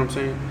 Mm-hmm. You get what I'm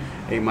saying?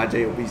 Hey, my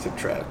J.O.B.'s a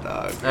trap,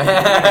 dog.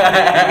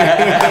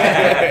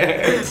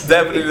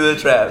 Definitely the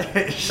trap.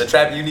 The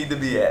trap you need to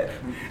be at.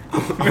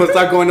 I'm gonna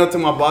start going up to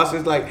my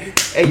bosses like,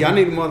 hey, y'all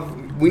need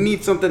we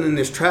need something in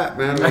this trap,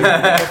 man. Like,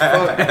 what the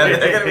fuck?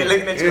 They're gonna be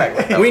looking at you like,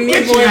 what the We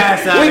need more. your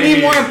ass out We of need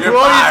here. more You're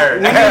employees.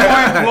 fired. We need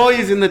more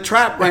employees in the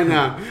trap right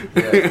now.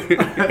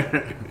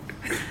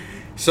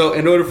 So,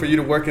 in order for you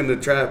to work in the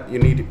trap, we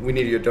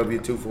need your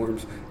W-2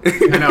 forms.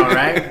 I know,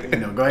 right? You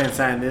know, go ahead and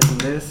sign this and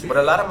this. But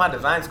a lot of my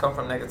designs come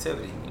from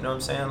negativity. You know what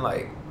I'm saying?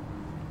 Like,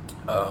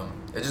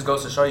 it just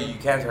goes to show you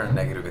can turn a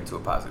negative into a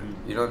positive.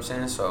 You know what I'm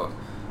saying? So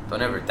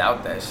don't ever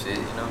doubt that shit.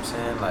 You know what I'm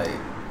saying? Like,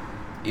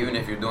 even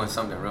if you're doing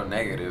something real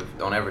negative,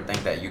 don't ever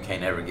think that you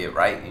can't ever get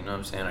right. You know what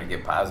I'm saying? Or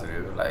get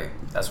positive. Like,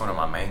 that's one of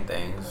my main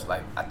things.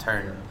 Like, I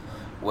turned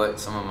what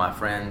some of my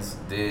friends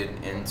did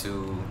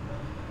into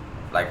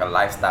like a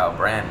lifestyle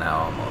brand now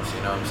almost.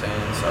 You know what I'm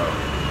saying? So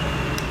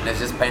and it's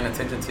just paying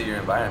attention to your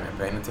environment,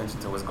 paying attention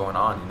to what's going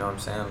on. You know what I'm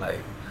saying? Like,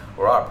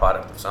 we're all a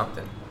product of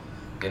something.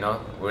 You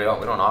know, we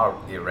don't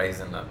all get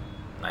raised in a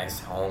nice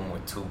home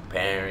with 2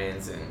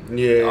 parents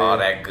and all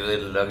that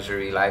good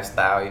luxury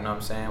lifestyle. You know what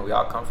I'm saying? We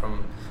all come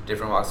from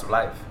different walks of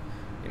life.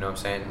 You know what I'm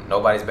saying?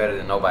 Nobody's better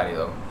than nobody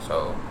though.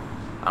 So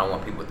I don't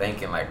want people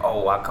thinking like,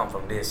 oh, I come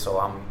from this, so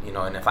I'm, you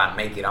know, and if I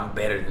make it, I'm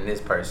better than this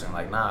person.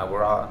 Like, nah,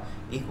 we're all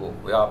equal.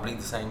 We all bleed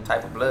the same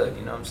type of blood.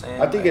 You know what I'm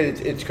saying? I think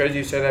it's crazy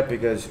you say that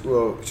because,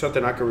 well,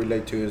 something I can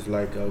relate to is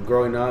like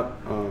growing up.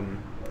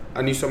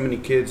 I knew so many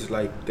kids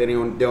like they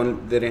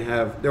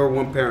were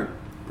one parent,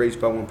 raised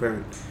by one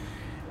parent,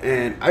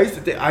 and I used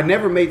to think I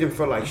never made them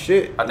feel like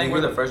shit. I think we're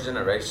the first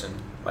generation,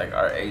 like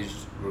our age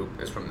group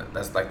is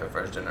that's like the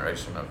first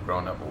generation of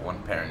growing up with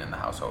one parent in the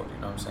household. You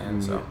know what I'm saying?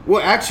 Mm-hmm. So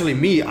Well, actually,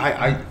 me,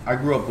 I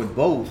grew up with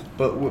both,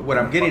 but what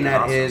I'm getting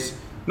at Fucking is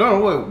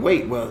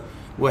wait. Well,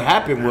 what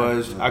happened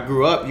was I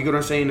grew up. You get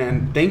what I'm saying?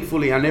 And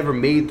thankfully, I never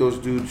made those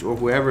dudes or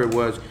whoever it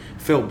was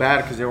feel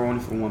bad because they were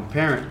only from one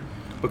parent.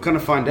 But kind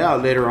of find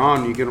out later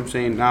on, you get what I'm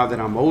saying, now that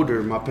I'm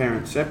older, my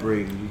parents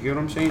separated. You get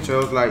what I'm saying? So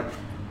it's like,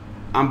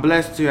 I'm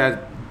blessed to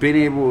have been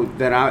able,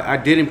 that I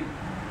didn't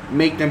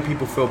make them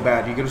people feel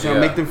bad. You get what I'm saying?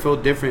 Yeah. Make them feel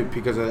different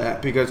because of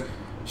that. Because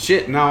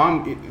shit,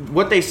 now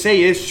what they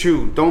say is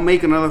true. Don't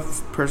make another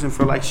person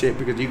feel like shit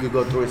because you could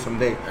go through it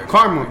someday. Exactly.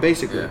 Karma,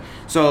 basically. Yeah.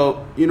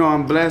 So, you know,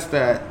 I'm blessed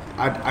that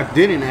I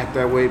didn't act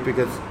that way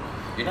because...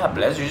 you're not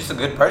blessed. You're just a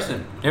good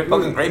person. You're a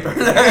fucking great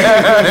person.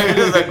 You're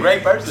just a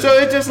great person. So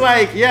it's just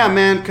like, yeah,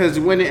 man, because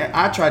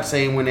I tried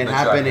saying when it But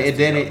happened, you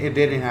tried it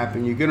didn't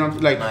happen. You get what I'm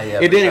saying? Like, Nah, yeah,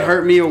 it for didn't sure.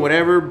 hurt me or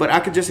whatever, but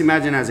I could just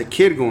imagine as a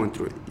kid going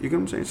through it. You get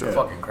what I'm saying? So, It's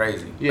fucking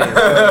crazy.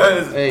 yeah.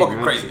 It's Hey, fucking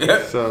man. crazy.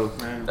 So,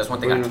 That's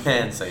one thing I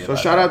can say. So about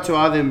shout that. out to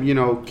all them, you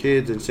know,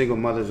 kids and single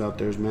mothers out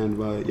there, man.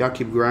 But y'all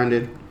keep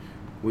grinding.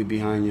 We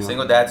behind y'all.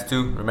 Single dads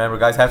too. Remember,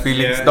 guys have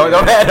feelings. Yeah, Don't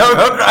cry. Don't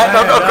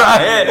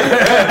cry.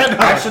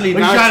 Actually,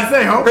 What you trying to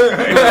say, Hope?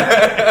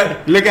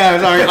 look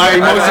at us, our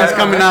emotions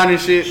coming out and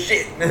shit.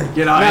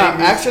 Get out Nah, of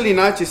here. actually,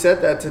 now that you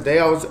said that, today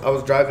I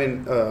was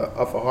driving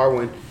off of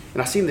Harwin,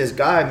 and I seen this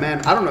guy,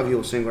 man. I don't know if he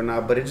was single or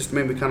not, but it just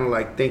made me kind of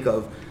like think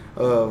of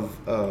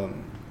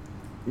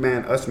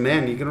man, us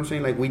men. You get what I'm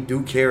saying? Like, we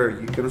do care.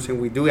 You get what I'm saying?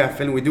 We do have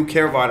feeling. We do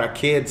care about our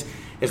kids,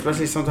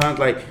 especially sometimes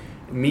like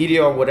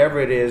media or whatever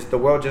it is. The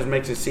world just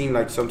makes it seem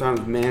like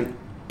sometimes men,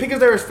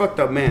 because there is fucked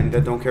up men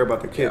that don't care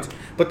about their kids. Yeah.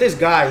 But this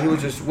guy, he was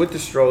just with the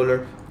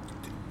stroller.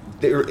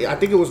 I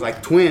think it was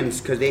like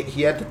twins because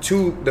he had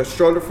the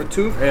stroller for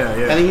 2. Yeah.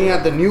 And then he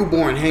had the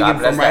newborn hanging God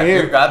bless from right that.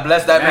 here. Dude, God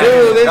bless that man.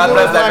 Dude, this God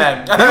was bless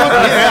that like-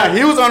 man.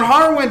 he was on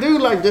Harwin,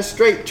 dude, like just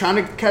straight trying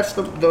to catch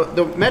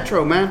the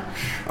metro, man.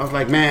 I was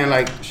like, man,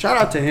 like shout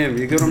out to him.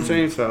 You get what I'm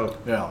saying? So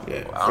Yeah.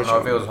 I don't know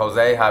if it was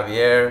Jose,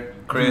 Javier,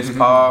 Chris,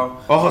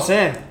 Carl. Oh,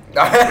 Jose.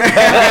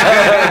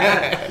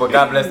 But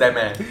God bless that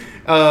man.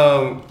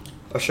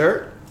 A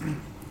shirt.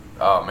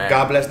 Oh man.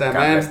 God bless that God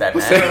man. bless that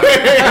man. God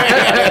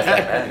bless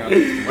that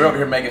man. We're over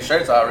here making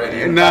shirts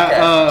already. Nah,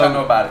 Tell me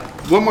about it.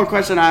 One more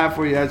question I have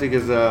for you, Isaac,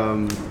 is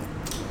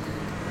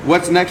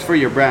what's next for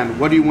your brand?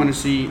 What do you want to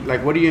see?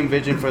 Like, what do you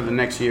envision for the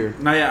next year?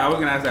 No, yeah, I was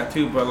gonna ask that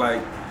too, but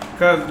like,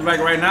 cause like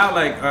right now,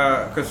 like,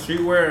 cause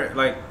streetwear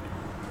like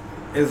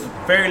is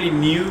fairly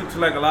new to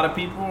like a lot of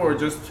people, or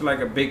just to like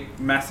a big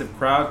massive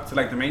crowd, to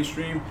like the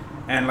mainstream.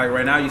 And like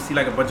right now, you see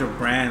like a bunch of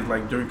brands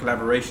like doing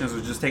collaborations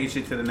or just taking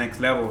shit to the next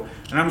level.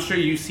 And I'm sure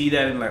you see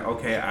that and like,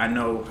 okay, I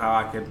know how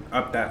I could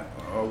up that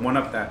or one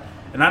up that,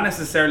 and not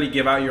necessarily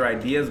give out your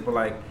ideas, but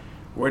like,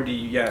 where do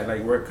you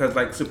cause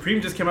like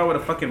Supreme just came out with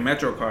a fucking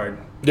Metro card.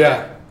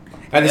 Yeah.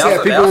 And They they said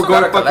also people were got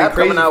going a collab fucking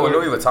crazy coming out with for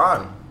Louis it.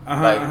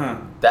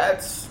 Vuitton.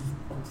 That's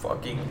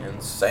fucking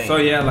insane. So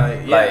yeah,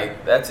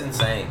 like that's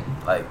insane.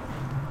 Like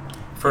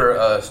for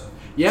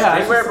Yeah,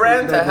 streetwear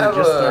brand to have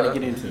just starting a to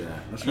get into that.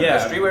 That's right.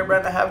 Yeah. a streetwear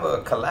brand to have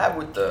a collab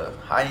with the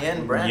high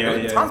end brand. Yeah,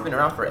 Louis yeah. Vuitton's been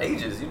around for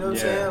ages. You know what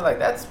I'm Yeah. saying? Like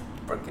that's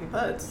freaking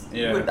nuts.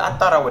 Yeah. I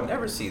thought I would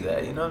never see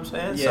that. You know what I'm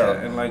saying? Yeah, So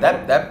and, like-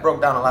 that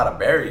broke down a lot of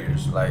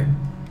barriers. Like,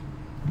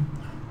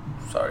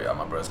 sorry, y'all,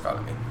 my brother's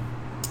calling me.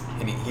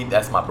 He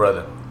that's my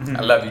brother.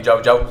 I love you,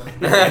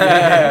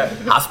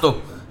 JoJo.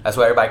 Hostile. That's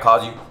what everybody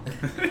calls you.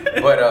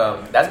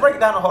 But that's breaking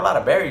down a whole lot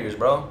of barriers,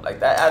 bro. Like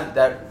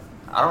that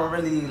I don't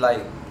really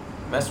like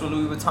mess with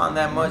Louis Vuitton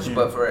that much,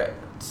 but for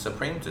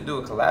Supreme to do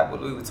a collab with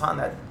Louis Vuitton,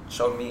 that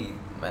showed me,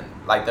 man,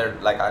 like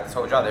I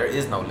told y'all, there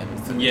is no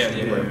limits to the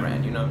streetwear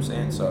brand. You know what I'm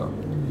saying? So,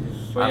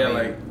 So I yeah, mean,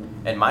 like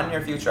in my near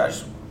future,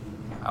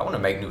 I want to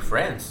make new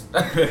friends.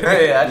 I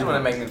just want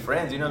to make new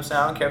friends. You know what I'm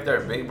saying? I don't care if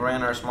they're a big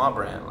brand or a small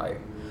brand. Like,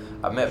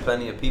 I've met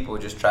plenty of people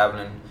just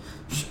traveling.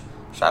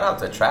 Shout out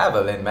to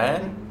traveling,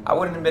 man. I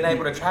wouldn't have been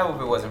able to travel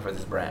if it wasn't for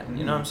this brand.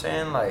 You know what I'm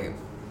saying? Like,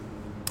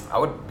 I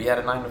would be at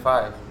a 9 to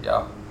 5,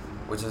 y'all,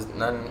 which is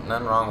nothing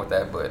wrong with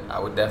that. But I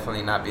would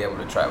definitely not be able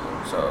to travel.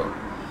 So,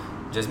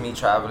 just me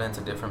traveling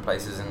to different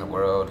places in the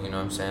world. You know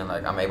what I'm saying?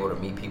 Like, I'm able to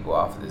meet people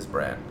off of this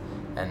brand,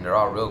 and they're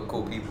all real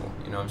cool people.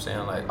 You know what I'm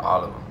saying? Like,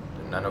 all of them.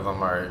 None of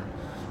them are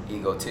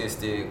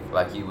egotistic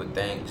like you would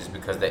think just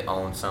because they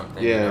own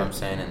something. You know what I'm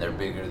saying? And they're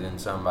bigger than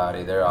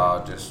somebody. They're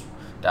all just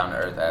down to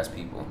earth ass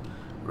people.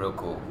 Real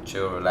cool.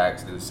 Chill,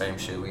 relax, do the same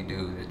shit we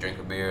do. They drink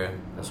a beer,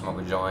 they smoke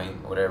a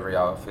joint, whatever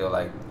y'all feel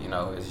like, you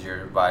know, is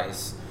your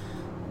vice.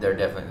 They're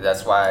definitely,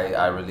 that's why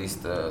I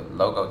released the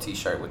logo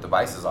t-shirt with the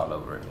vices all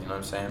over it. You know what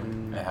I'm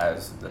saying? It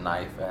has the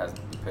knife, it has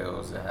the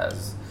pills, it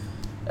has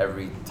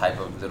every type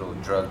of little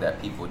drug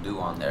that people do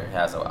on there. It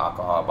has an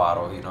alcohol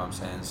bottle, you know what I'm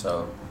saying?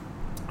 So,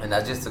 and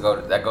that's just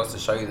that goes to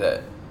show you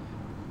that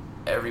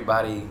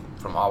everybody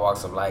from all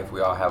walks of life,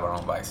 we all have our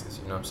own vices,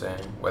 you know what I'm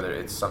saying? Whether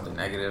it's something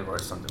negative or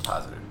it's something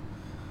positive.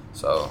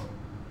 So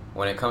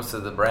when it comes to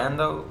the brand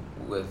though,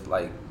 with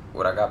like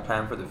what I got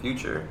planned for the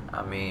future,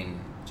 I mean,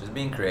 just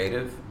being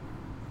creative,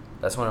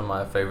 that's one of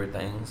my favorite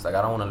things. Like,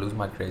 I don't want to lose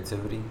my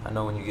creativity. I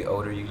know when you get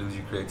older, you lose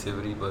your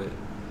creativity, but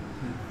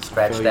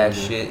scratch that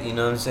shit, you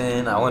know what I'm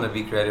saying? I want to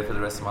be creative for the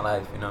rest of my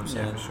life, you know what I'm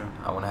saying? Yeah, for sure.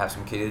 I want to have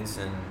some kids,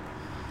 and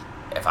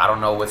if I don't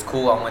know what's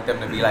cool, I want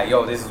them to be like,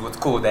 yo, this is what's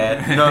cool,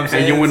 Dad. You know what I'm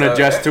saying? And you want to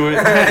adjust to it?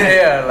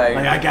 Yeah, like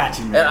Like, I got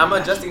you, man. and I'm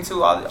adjusting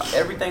to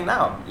everything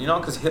now, you know,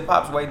 because hip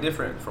hop's way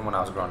different from when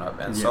I was growing up,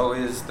 and so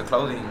is the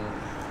clothing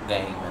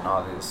game and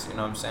all this. You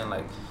know what I'm saying?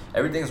 Like,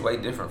 everything's way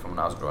different from when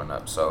I was growing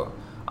up. So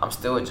I'm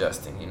still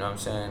adjusting. You know what I'm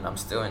saying? I'm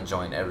still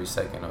enjoying every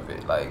second of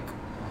it. Like,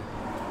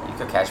 you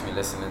could catch me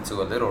listening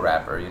to a little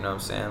rapper. You know what I'm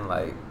saying?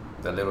 Like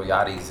the Little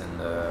Yachty's and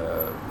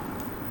the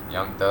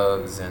Young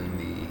Thugs and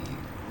the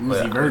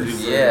Uzi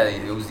Verts. Yeah,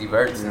 the Uzi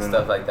Verts and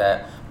stuff like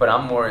that. But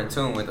I'm more in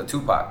tune with the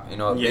Tupac, you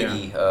know,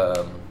 Biggie,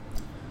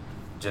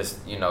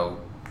 just, you know,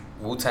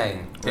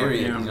 Wu-Tang,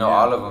 period. You know,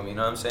 all of them, you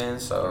know what I'm saying?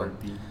 So,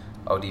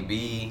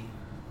 ODB,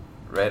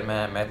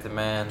 Redman, Method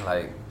Man,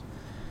 like,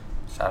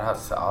 shout out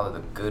to all of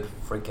the good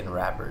freaking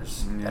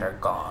rappers that are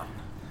gone.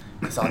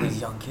 Because all these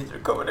young kids are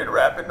coming in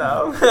rapping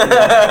now.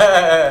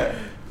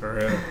 for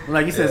real.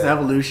 Like you said, it's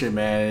evolution,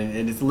 man,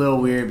 and it's a little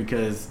weird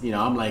because, you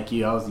know, I'm like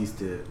you. I was used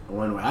to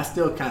one way. I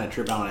still kind of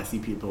trip out when I see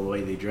people the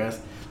way they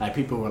dress. Like,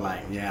 people were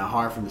like, yeah,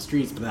 hard from the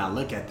streets, but then I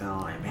look at them,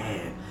 I'm like,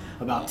 man,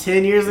 about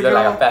 10 years ago, You're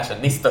like a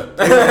fashionista.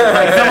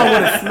 like someone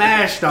would have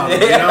smashed on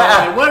them, you know?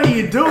 Like, what are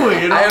you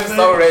doing? You know I what am I'm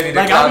so saying? ready to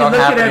like, clown I'll on be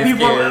looking half at of these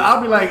people, kids.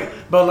 I'll be like,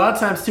 but a lot of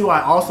times too,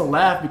 I also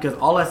laugh because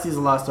all I see is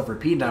a lot of stuff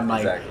repeating. I'm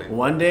like, Exactly.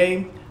 one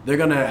day, they're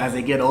gonna, as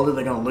they get older,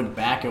 they're gonna look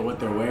back at what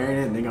they're wearing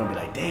and they're gonna be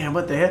like, damn,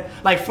 what the hell?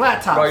 Like,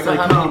 flat tops. Bro, you know like,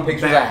 how come many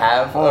pictures I back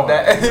have of hard.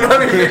 that? You know how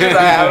many pictures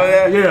I have of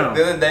that? Yeah.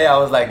 The other day I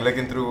was like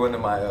looking through one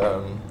of my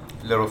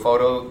little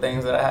photo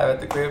things that I have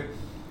at the crib,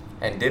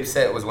 and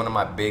Dipset was one of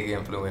my big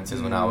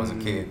influences when I was a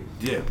kid.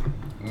 Yeah.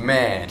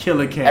 Man,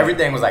 Killer Cat.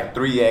 everything was like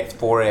 3X,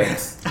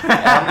 4X. And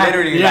I'm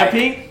literally Yeah, like,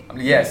 pink?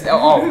 Yes.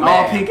 Oh man.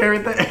 All pink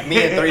everything.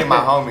 Me and 3 of my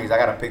homies. I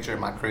got a picture in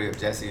my crib,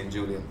 Jesse and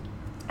Julian.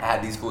 I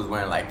had these fools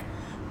wearing like,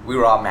 we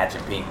were all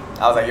matching pink.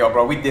 I was like, yo,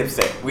 bro, we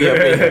Dipset. We up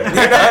here. You know what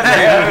I'm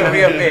saying?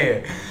 We up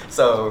here.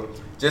 So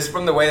just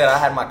from the way that I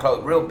had my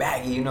clothes, real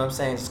baggy, you know what I'm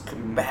saying? Just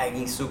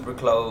baggy, super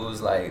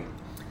clothes, like.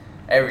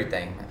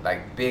 everything,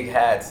 like big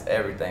hats,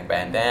 everything,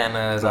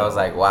 bandanas. I was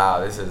like,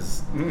 wow, this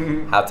is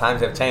how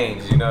times have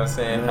changed. You know what I'm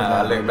saying?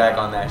 I look back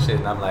on that shit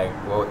and I'm like,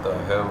 what the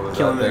hell was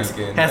I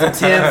thinking? Had some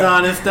Timbs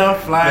on and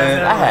stuff, flying.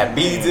 Man, I had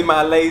beads in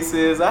my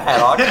laces. I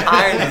had all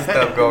kinds of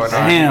stuff going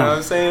on. You know what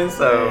I'm saying?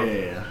 So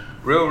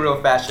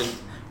real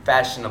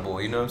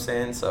fashionable. You know what I'm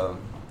saying? So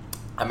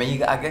I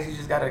mean, I guess you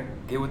just gotta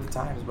get with the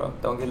times, bro.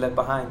 Don't get left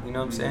behind. You know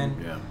what I'm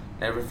saying? Yeah.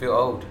 Never feel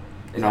old.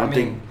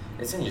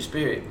 It's in your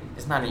spirit.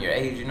 It's not in your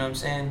age. You know what I'm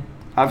saying?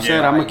 I've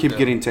said I'm gonna keep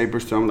getting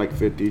tapers till I'm like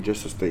 50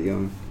 just to stay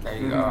young. There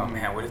you go,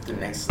 man. What if the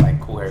next like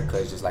cool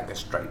haircut is just like a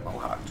straight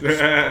mohawk?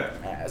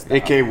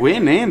 AK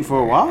win in for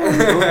a while.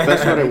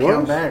 That's what it was.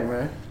 Come back,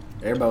 man.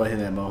 Everybody was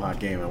hitting that mohawk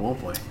game at one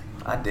point.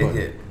 I dig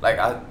it. Like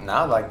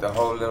now like the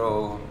whole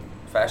little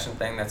fashion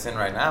thing that's in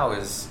right now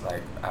is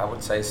like I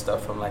would say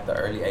stuff from like the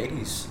early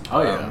 80s.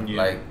 Oh yeah.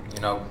 Like,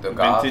 you know, the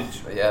goth.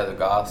 Vintage. Yeah, the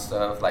goth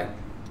stuff. Like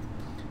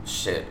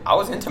shit. I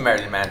was into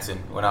Marilyn Manson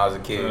when I was a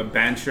kid.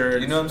 Band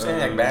shirts. You know what I'm saying?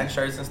 Like band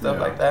shirts and stuff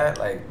like that.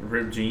 Like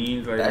ripped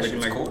jeans. Like that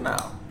shit's like cool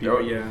now.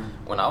 Yeah.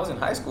 When I was in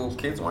high school,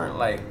 kids weren't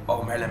like,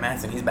 oh, Marilyn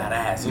Manson, he's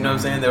badass. You know what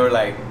I'm saying? They were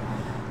like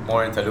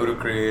more into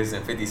Ludacris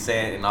and 50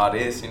 Cent and all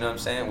this. You know what I'm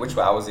saying? Which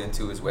I was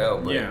into as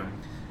well. But Yeah.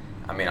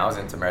 I mean, I was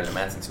into Marilyn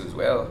Manson too as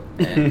well.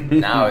 And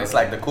now it's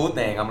like the cool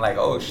thing. I'm like,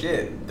 oh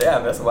shit,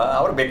 damn, that's why I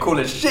would have been cool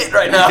as shit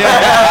right now.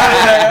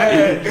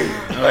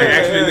 Like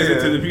actually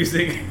listen to the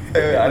music.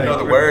 I know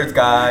the words,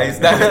 guys.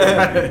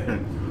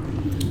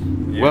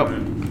 Well,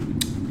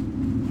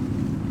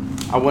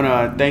 I want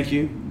to thank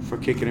you for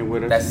kicking it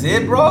with us. That's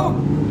it, bro?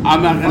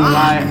 I'm not gonna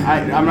lie.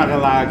 I'm not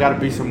gonna lie. I gotta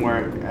be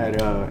somewhere at.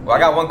 Well, I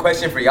got one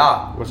question for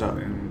y'all. What's up?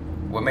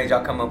 What made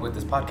y'all come up with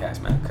this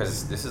podcast, man?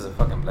 Because this is a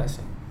fucking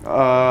blessing.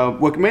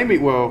 What made me?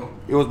 Well,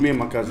 it was me and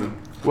my cousin.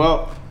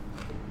 Well,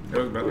 It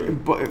was better.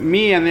 but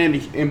me and then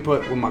the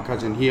input with my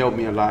cousin. He helped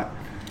me a lot,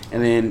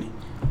 and then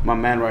my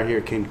man right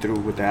here came through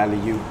with the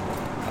alley-oop.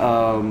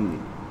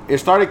 It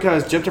started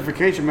because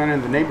gentrification, man,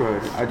 in the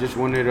neighborhood. I just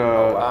wanted to,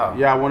 wow.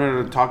 I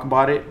wanted to talk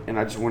about it, and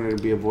I just wanted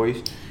to be a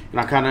voice. And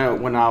I kind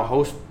of, when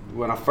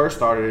I first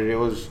started it, I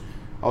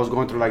was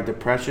going through like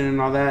depression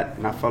and all that,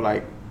 and I felt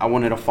like I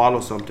wanted to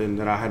follow something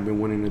that I had been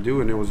wanting to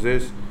do, and it was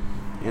this.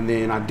 And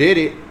then I did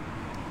it,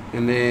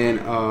 and then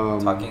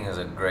Talking is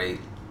a great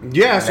so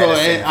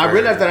and I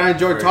realized that I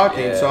enjoyed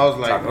talking, so I was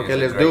like, talking okay, is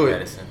a let's great do it.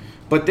 medicine.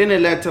 But then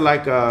it led to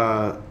like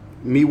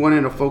me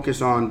wanting to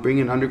focus on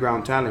bringing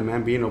underground talent,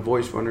 man, being a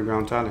voice for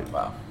underground talent.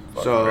 Wow.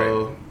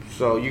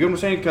 So you get what I'm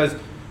saying? Because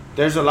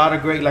there's a lot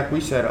of great, like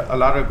we said, a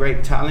lot of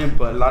great talent,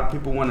 but a lot of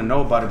people want to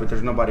know about it, but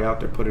there's nobody out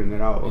there putting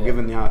it out or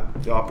giving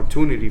the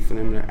opportunity for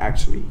them to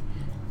actually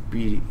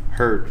be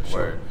heard.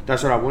 So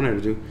that's what I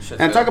wanted to do.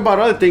 And talk about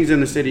other things in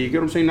the city. You get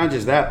what I'm saying? Not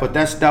just that, but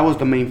that was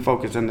the main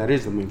focus, and that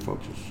is the main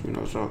focus. You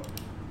know, so.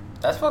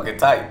 That's fucking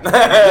tight.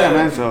 Yeah,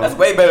 man. So that's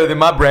way better than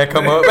my brand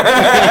come up.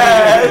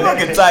 That's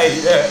fucking tight.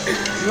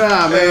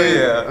 Nah,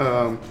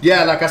 man.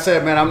 Yeah, like I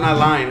said, man, I'm not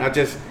lying.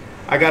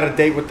 I got a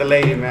date with the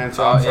lady, man.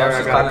 So I'm sorry,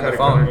 I got the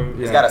phone.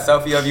 He's got a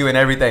selfie of you and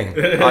everything.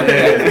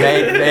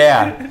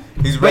 Yeah,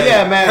 he's ready. But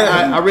yeah,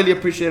 man, I really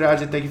appreciate it. I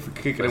just thank you for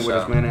kicking it with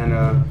us, man.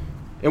 And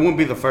it won't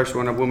be the first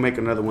one. I will make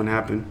another one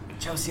happen.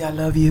 Chelsea, I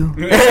love you.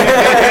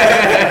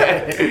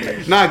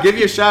 Nah, give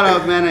you a shout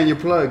out, man, and your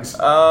plugs.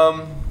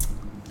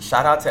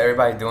 Shout out to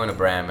everybody doing the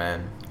brand,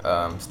 man.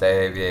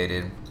 Stay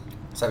Aviated,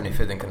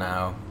 75th and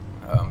Canal,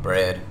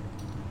 Bread,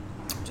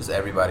 just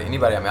everybody,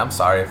 anybody. I mean, I'm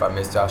sorry if I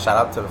missed y'all. Shout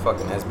out to the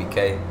fucking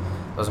SBK.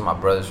 Those are my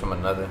brothers from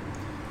another,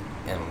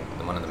 and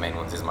one of the main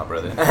ones is my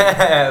brother.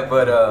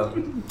 But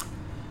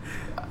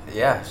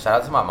yeah,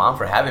 shout out to my mom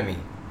for having me.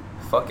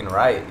 Fucking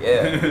right,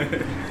 yeah.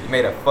 You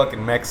made a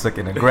fucking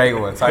Mexican, a great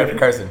one. Sorry for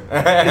cursing.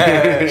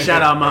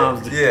 Shout out,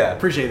 moms. Yeah,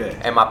 appreciate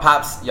that. And my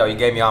pops, yo, you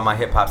gave me all my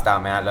hip hop style,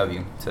 man. I love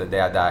you till the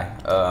day I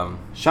die.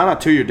 Shout out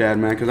to your dad,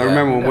 man, because I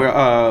remember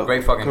when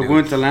great fucking we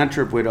went to land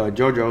trip with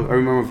JoJo. I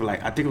remember for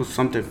like I think it was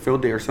something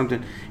field day or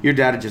something. Your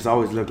dad just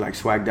always looked like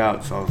swagged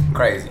out. So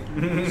crazy,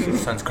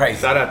 son's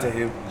crazy. Shout out to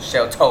him.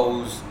 Shell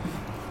toes,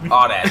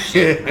 all that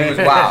shit. He was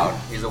wild.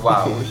 He's a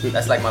wild one.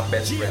 That's like my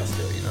best friend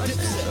still. You know what I'm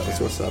saying? So, that's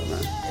what's up,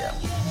 man. Yeah.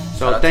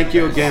 So thank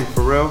you again,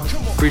 for real.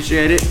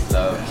 Appreciate it.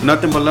 Love.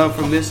 Nothing but love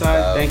from this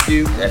side. Thank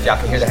you. If y'all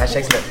can hear the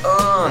hashtags,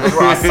 like, this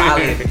raw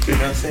solid. You know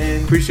what I'm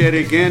saying? Appreciate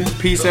it again.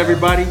 Peace,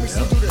 everybody.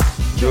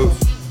 Jokes.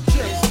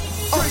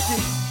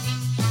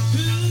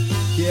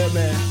 Yeah,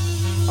 man.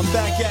 I'm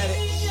back at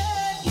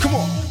it. Come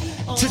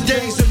on.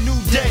 Today's a new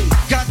day.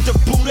 Got the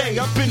booty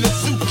up in the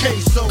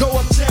suitcase. So go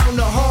uptown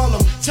to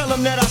Harlem. Tell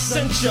them that I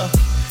sent ya.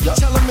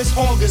 Tell them it's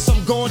August,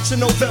 I'm going to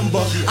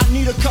November. I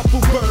need a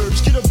couple birds,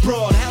 get a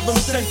broad, have them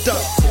sent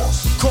up.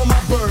 Call my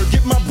bird,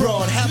 get my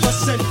broad, have her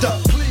sent up.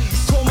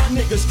 Please. Call my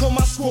niggas, call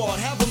my squad,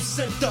 have them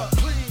sent up.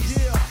 Please.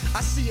 Yeah,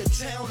 I see a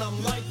town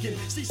I'm liking.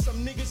 See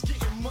some niggas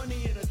getting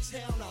money.